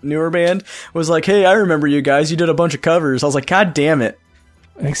my newer band was like, hey, I remember you guys, you did a bunch of covers. I was like, God damn it.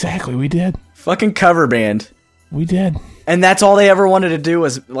 Exactly, we did. Fucking cover band. We did. And that's all they ever wanted to do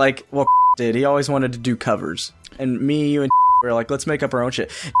was, did. He always wanted to do covers. And me, you, and were like, let's make up our own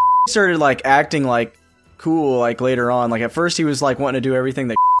shit. Started, acting, cool, later on. At first he was, wanting to do everything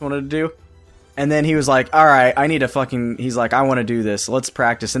that wanted to do. And then he was like, alright, I need to he's like, I want to do this. Let's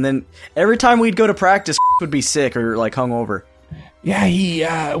practice. And then every time we'd go to practice, would be sick or, hungover.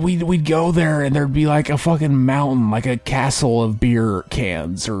 Yeah, we'd go there and there'd be a fucking mountain, a castle of beer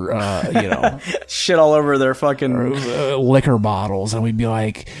cans or, shit all over their fucking liquor bottles. And we'd be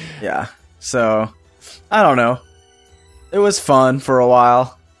like, yeah. So, I don't know. It was fun for a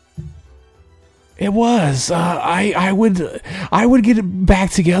while. It was. I would get back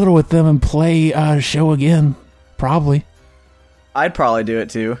together with them and play a show again. Probably. I'd probably do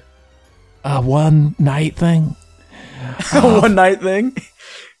it too. A one night thing. One night thing.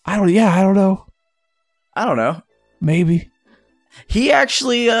 I don't know. I don't know. Maybe. He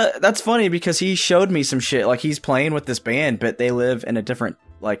actually, that's funny because he showed me some shit. Like, he's playing with this band, but they live in a different,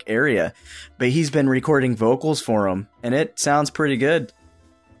 like, area. But he's been recording vocals for them, and it sounds pretty good.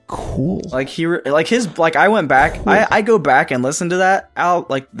 Cool. Like, I went back, cool. I go back and listen to that,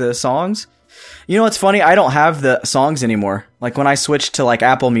 like, the songs. You know what's funny? I don't have the songs anymore. Like, when I switched to, like,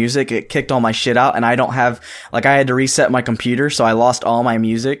 Apple Music, it kicked all my shit out, and I don't have, like, I had to reset my computer, so I lost all my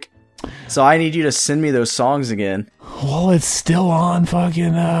music. So I need you to send me those songs again. Well, it's still on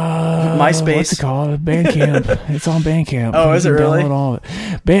fucking MySpace. What's it called? Bandcamp. It's on Bandcamp. Oh, is it really? Download all of it.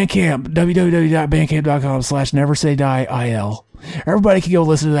 Bandcamp. www.bandcamp.com/neversayDieIL. Everybody can go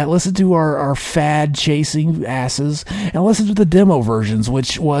listen to that. Listen to our fad chasing asses, and listen to the demo versions,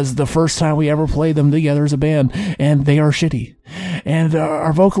 which was the first time we ever played them together as a band, and they are shitty. And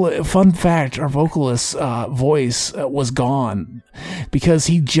our vocalist's voice was gone because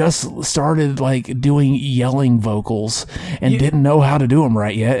he just started like doing yelling vocals and didn't know how to do them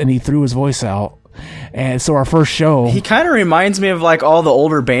right yet, and he threw his voice out. And so our first show, he kind of reminds me of like all the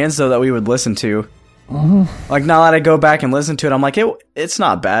older bands though that we would listen to. Mm-hmm. Like, now that I go back and listen to it, I'm like, it's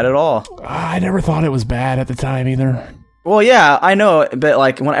not bad at all. I never thought it was bad at the time either. Well, yeah, I know, but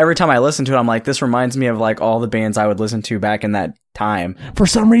like every time I listen to it, I'm like, this reminds me of like all the bands I would listen to back in that time. For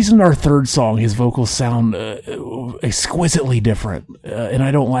some reason, our third song, his vocals sound exquisitely different, and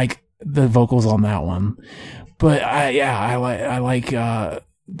I don't like the vocals on that one. But I like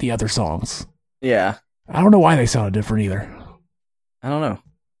the other songs. Yeah, I don't know why they sounded different either. I don't know.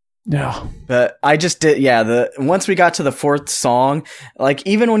 Yeah, but I just did. Yeah, once we got to the fourth song, like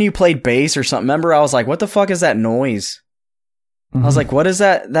even when you played bass or something, remember I was like, "What the fuck is that noise?" Mm-hmm. I was like, "What is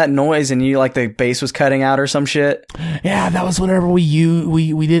that noise?" And you like the bass was cutting out or some shit. Yeah, that was whenever we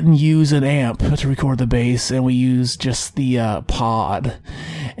didn't use an amp to record the bass, and we used just the pod,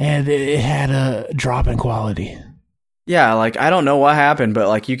 and it had a drop in quality. Yeah, like I don't know what happened, but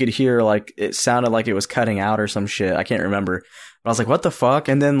like you could hear like it sounded like it was cutting out or some shit. I can't remember. But I was like, what the fuck?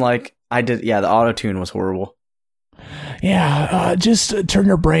 And then, like, the auto-tune was horrible. Yeah, just turn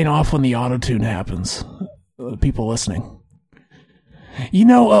your brain off when the auto-tune happens. People listening. You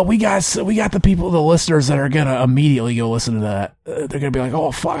know, we got the listeners that are going to immediately go listen to that. They're going to be like,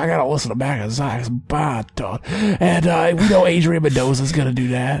 oh, fuck, I got to listen to Back of Zach's Bot. And we know Adrian Mendoza's going to do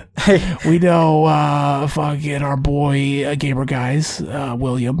that. We know fucking our boy Gamer Guys,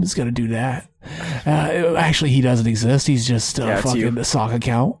 William, is going to do that. Actually, he doesn't exist. He's just fucking a sock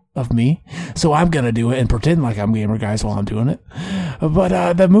account of me. So I'm going to do it and pretend like I'm Gamer Guys while I'm doing it.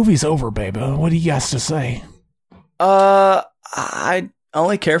 But the movie's over, baby. What do you guys to say? I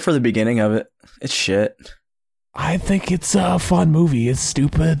only care for the beginning of it. It's shit. I think it's a fun movie. It's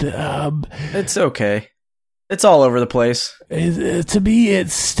stupid. It's okay. It's all over the place. To me,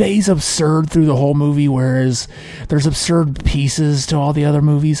 it stays absurd through the whole movie, whereas there's absurd pieces to all the other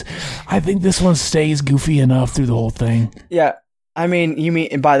movies. I think this one stays goofy enough through the whole thing. Yeah. I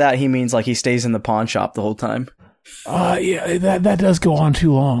mean, by that, he means like he stays in the pawn shop the whole time. Yeah, that does go on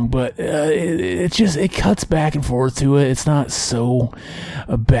too long, but it cuts back and forth to it. It's not so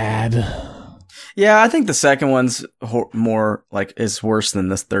bad. Yeah, I think the second one's more like is worse than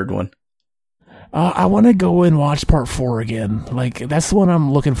this third one. I want to go and watch part 4 again. Like, that's the one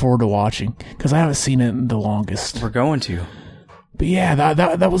I'm looking forward to watching because I haven't seen it in the longest. We're going to. But yeah,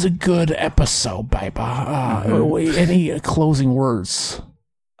 that was a good episode, baby. Any closing words?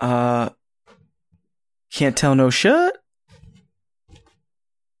 Can't tell no shit.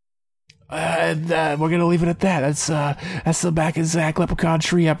 We're gonna leave it at that. That's the Back in Zach Leprechaun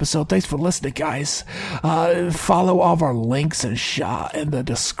Tree episode. Thanks for listening, guys. Follow all of our links and shot in the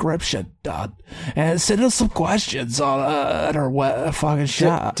description, and send us some questions on at our fucking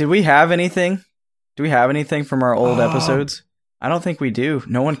shop. Did we have anything? Do we have anything from our old episodes? I don't think we do.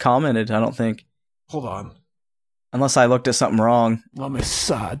 No one commented. I don't think. Hold on. Unless I looked at something wrong. Let me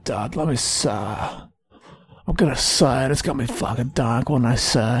sigh, Dad. Let me sigh. I'm gonna sigh. It's got me fucking dark when I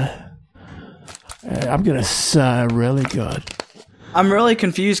sigh. I'm gonna sigh really good. I'm really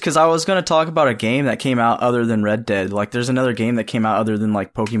confused because I was gonna talk about a game that came out other than Red Dead. Like, there's another game that came out other than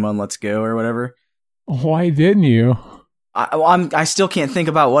like Pokemon Let's Go or whatever. Why didn't you? I still can't think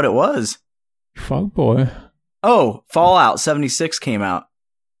about what it was. Fuck boy. Oh, Fallout 76 came out.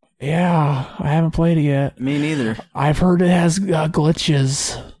 Yeah, I haven't played it yet. Me neither. I've heard it has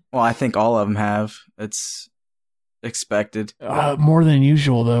glitches. Well, I think all of them have. It's expected. More than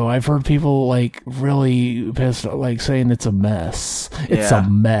usual, though. I've heard people like really pissed, like saying it's a mess. It's a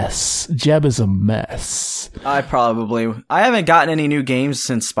mess. Jeb is a mess. I haven't gotten any new games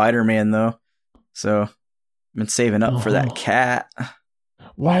since Spider-Man though, so I've been saving up for that cat.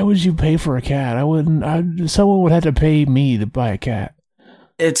 Why would you pay for a cat? I wouldn't. Someone would have to pay me to buy a cat.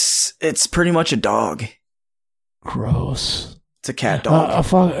 It's pretty much a dog. Gross. It's a cat dog.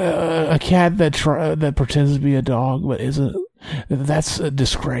 A cat that pretends to be a dog but isn't. That's a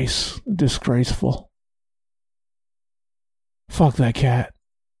disgrace. Disgraceful. Fuck that cat.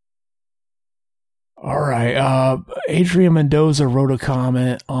 All right. Adrian Mendoza wrote a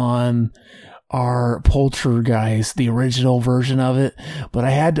comment on our Poltergeist, the original version of it, but I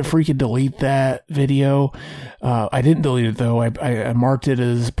had to freaking delete that video. I didn't delete it though. I marked it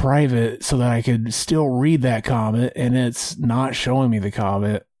as private so that I could still read that comment, and it's not showing me the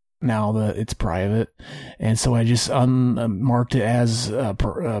comment now that it's private. And so I just marked it as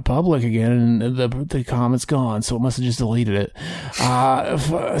public again, and the comment's gone. So it must have just deleted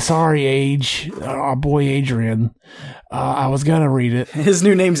it. Sorry, our boy Adrian. I was gonna read it. His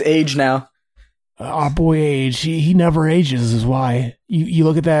new name's Age now. Our boy Age, he never ages is why. You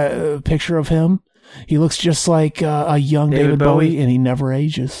look at that picture of him, he looks just like a young David Bowie, and he never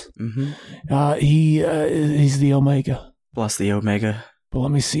ages. Mm-hmm. He's the Omega. Bless the Omega. But let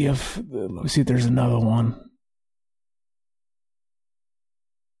me see if there's another one.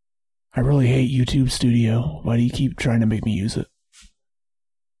 I really hate YouTube Studio. Why do you keep trying to make me use it?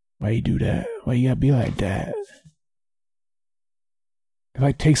 Why you do that? Why you gotta be like that? It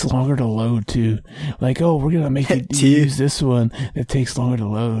like takes longer to load too. Like, oh, we're gonna make you use this one. It takes longer to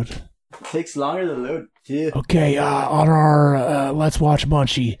load. Takes longer to load too. Okay, on our Let's Watch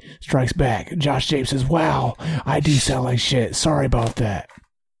Munchie Strikes Back, Josh James says, "Wow, I do sound like shit. Sorry about that."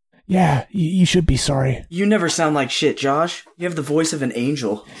 Yeah, you should be sorry. You never sound like shit, Josh. You have the voice of an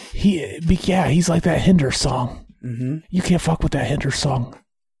angel. He's like that Hinder song. Mm-hmm. You can't fuck with that Hinder song.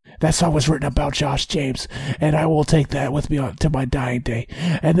 That song was written about Josh James, and I will take that with me to my dying day.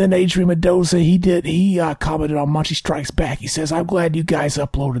 And then Adrian Mendoza, he commented on Munchie Strikes Back. He says, "I'm glad you guys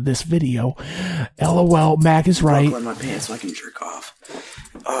uploaded this video. LOL, Mac is right." Buckle in my pants so I can jerk off.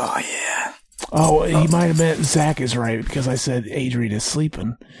 Oh, yeah. Oh, he might have meant Zach is right because I said Adrian is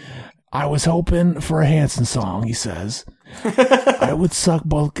sleeping. I was hoping for a Hanson song, he says. I would suck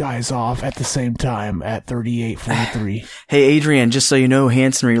both guys off at the same time at 38:43. Hey, Adrian, just so you know,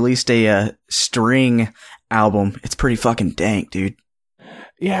 Hanson released a string album. It's pretty fucking dank, dude.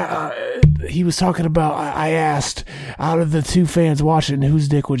 Yeah, he was talking about, I asked, out of the two fans watching, whose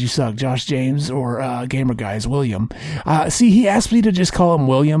dick would you suck, Josh James or Gamer Guys William? See, he asked me to just call him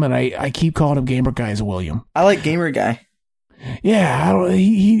William, and I keep calling him Gamer Guys William. I like Gamer Guy. Yeah,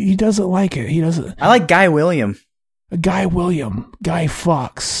 he doesn't like it. He doesn't. I like Guy William. Guy William. Guy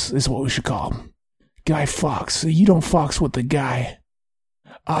Fox is what we should call him. Guy Fox. You don't fox with the guy.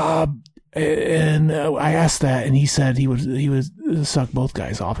 And I asked that, and he said he would suck both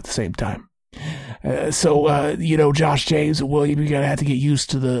guys off at the same time. So Josh James and William, you gotta have to get used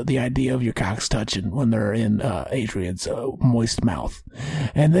to the idea of your cocks touching when they're in Adrian's moist mouth.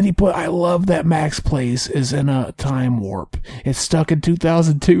 And then he put, "I love that Max Place is in a time warp. It's stuck in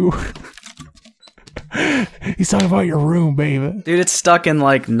 2002. He's talking about your room, baby. Dude, it's stuck in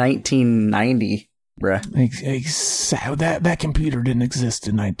like 1990, bruh. Exactly. That computer didn't exist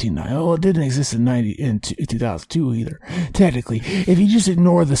in 1990. Oh, it didn't exist in 2002 either. Technically, if you just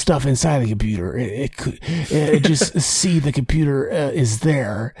ignore the stuff inside the computer, it could just see the computer is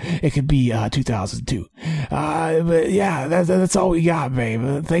there. It could be 2002. But yeah, that's all we got,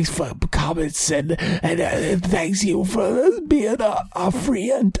 babe. Thanks for comments and thanks you for being a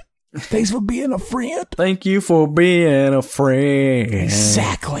friend. Thanks for being a friend. Thank you for being a friend.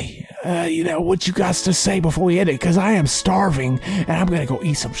 Exactly. What you got to say before we end it? Because I am starving and I'm going to go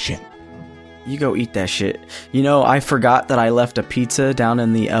eat some shit. You go eat that shit. I forgot that I left a pizza down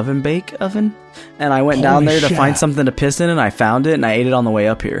in the bake oven. And I went down there to find something to piss in, and I found it and I ate it on the way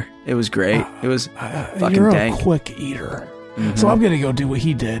up here. It was great. It was fucking you're dank. A quick eater. Mm-hmm. So I'm going to go do what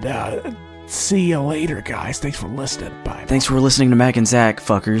he did. See you later, guys. Thanks for listening. Bye. Thanks for listening to Mac and Zach,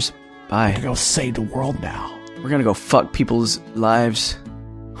 fuckers. Bye. I'm gonna go save the world now. We're gonna go fuck people's lives.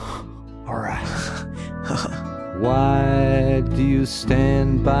 Alright. Why do you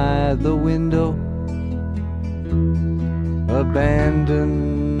stand by the window,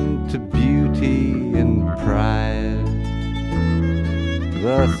 abandoned to beauty and pride?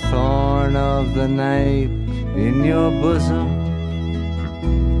 The thorn of the night in your bosom,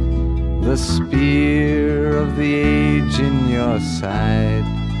 the spear of the age in your side.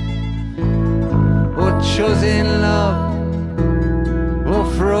 oh chosen love, oh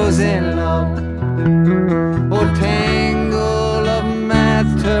frozen love, oh tangle of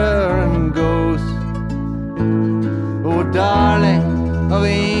matter and ghost, oh darling of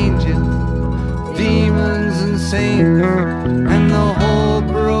angels, demons and saints, and the whole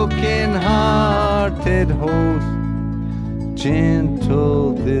broken-hearted host.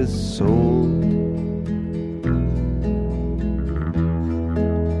 Gentle this soul,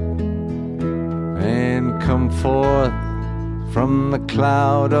 and come forth from the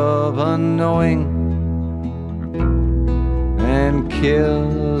cloud of unknowing, and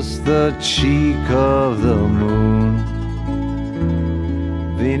kiss the cheek of the moon,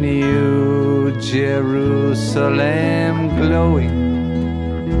 the new Jerusalem glowing.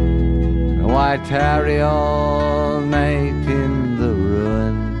 Why tarry all night in the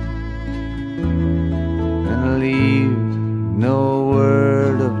ruin, and leave no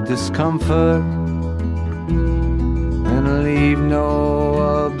word of discomfort, and leave no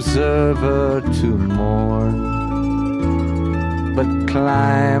observer to mourn, but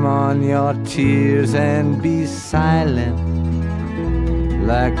climb on your tears and be silent,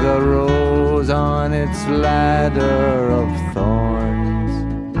 like a rose on its ladder of thorns.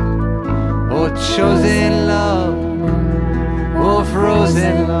 Oh chosen love, oh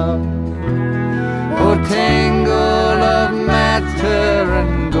frozen love, oh tangle of matter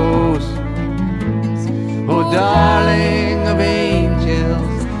and ghost, oh darling of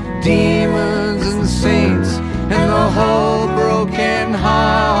angels, demons and saints, and the whole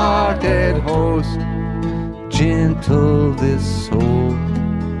broken-hearted host. Gentle this soul,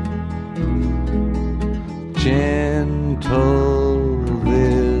 gentle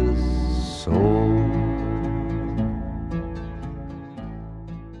this soul.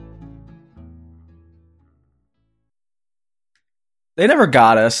 They never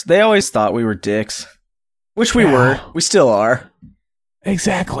got us. They always thought we were dicks. Which we were. We still are.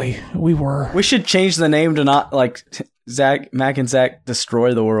 Exactly. We were. We should change the name to not, like, Mac and Zach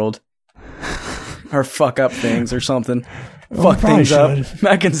Destroy the World. Or fuck up things or something. Well, fuck things up. should.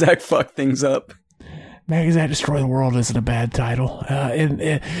 Mac and Zach fuck things up. Mac and Zach Destroy the World isn't a bad title.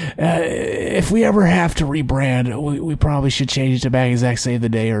 If we ever have to rebrand, we probably should change it to Mac and Zach Save the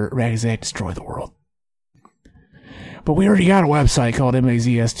Day or Mac and Zach Destroy the World. But we already got a website called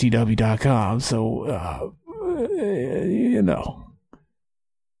MAZSTW.com, so,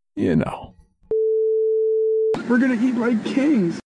 you know. We're gonna eat like kings.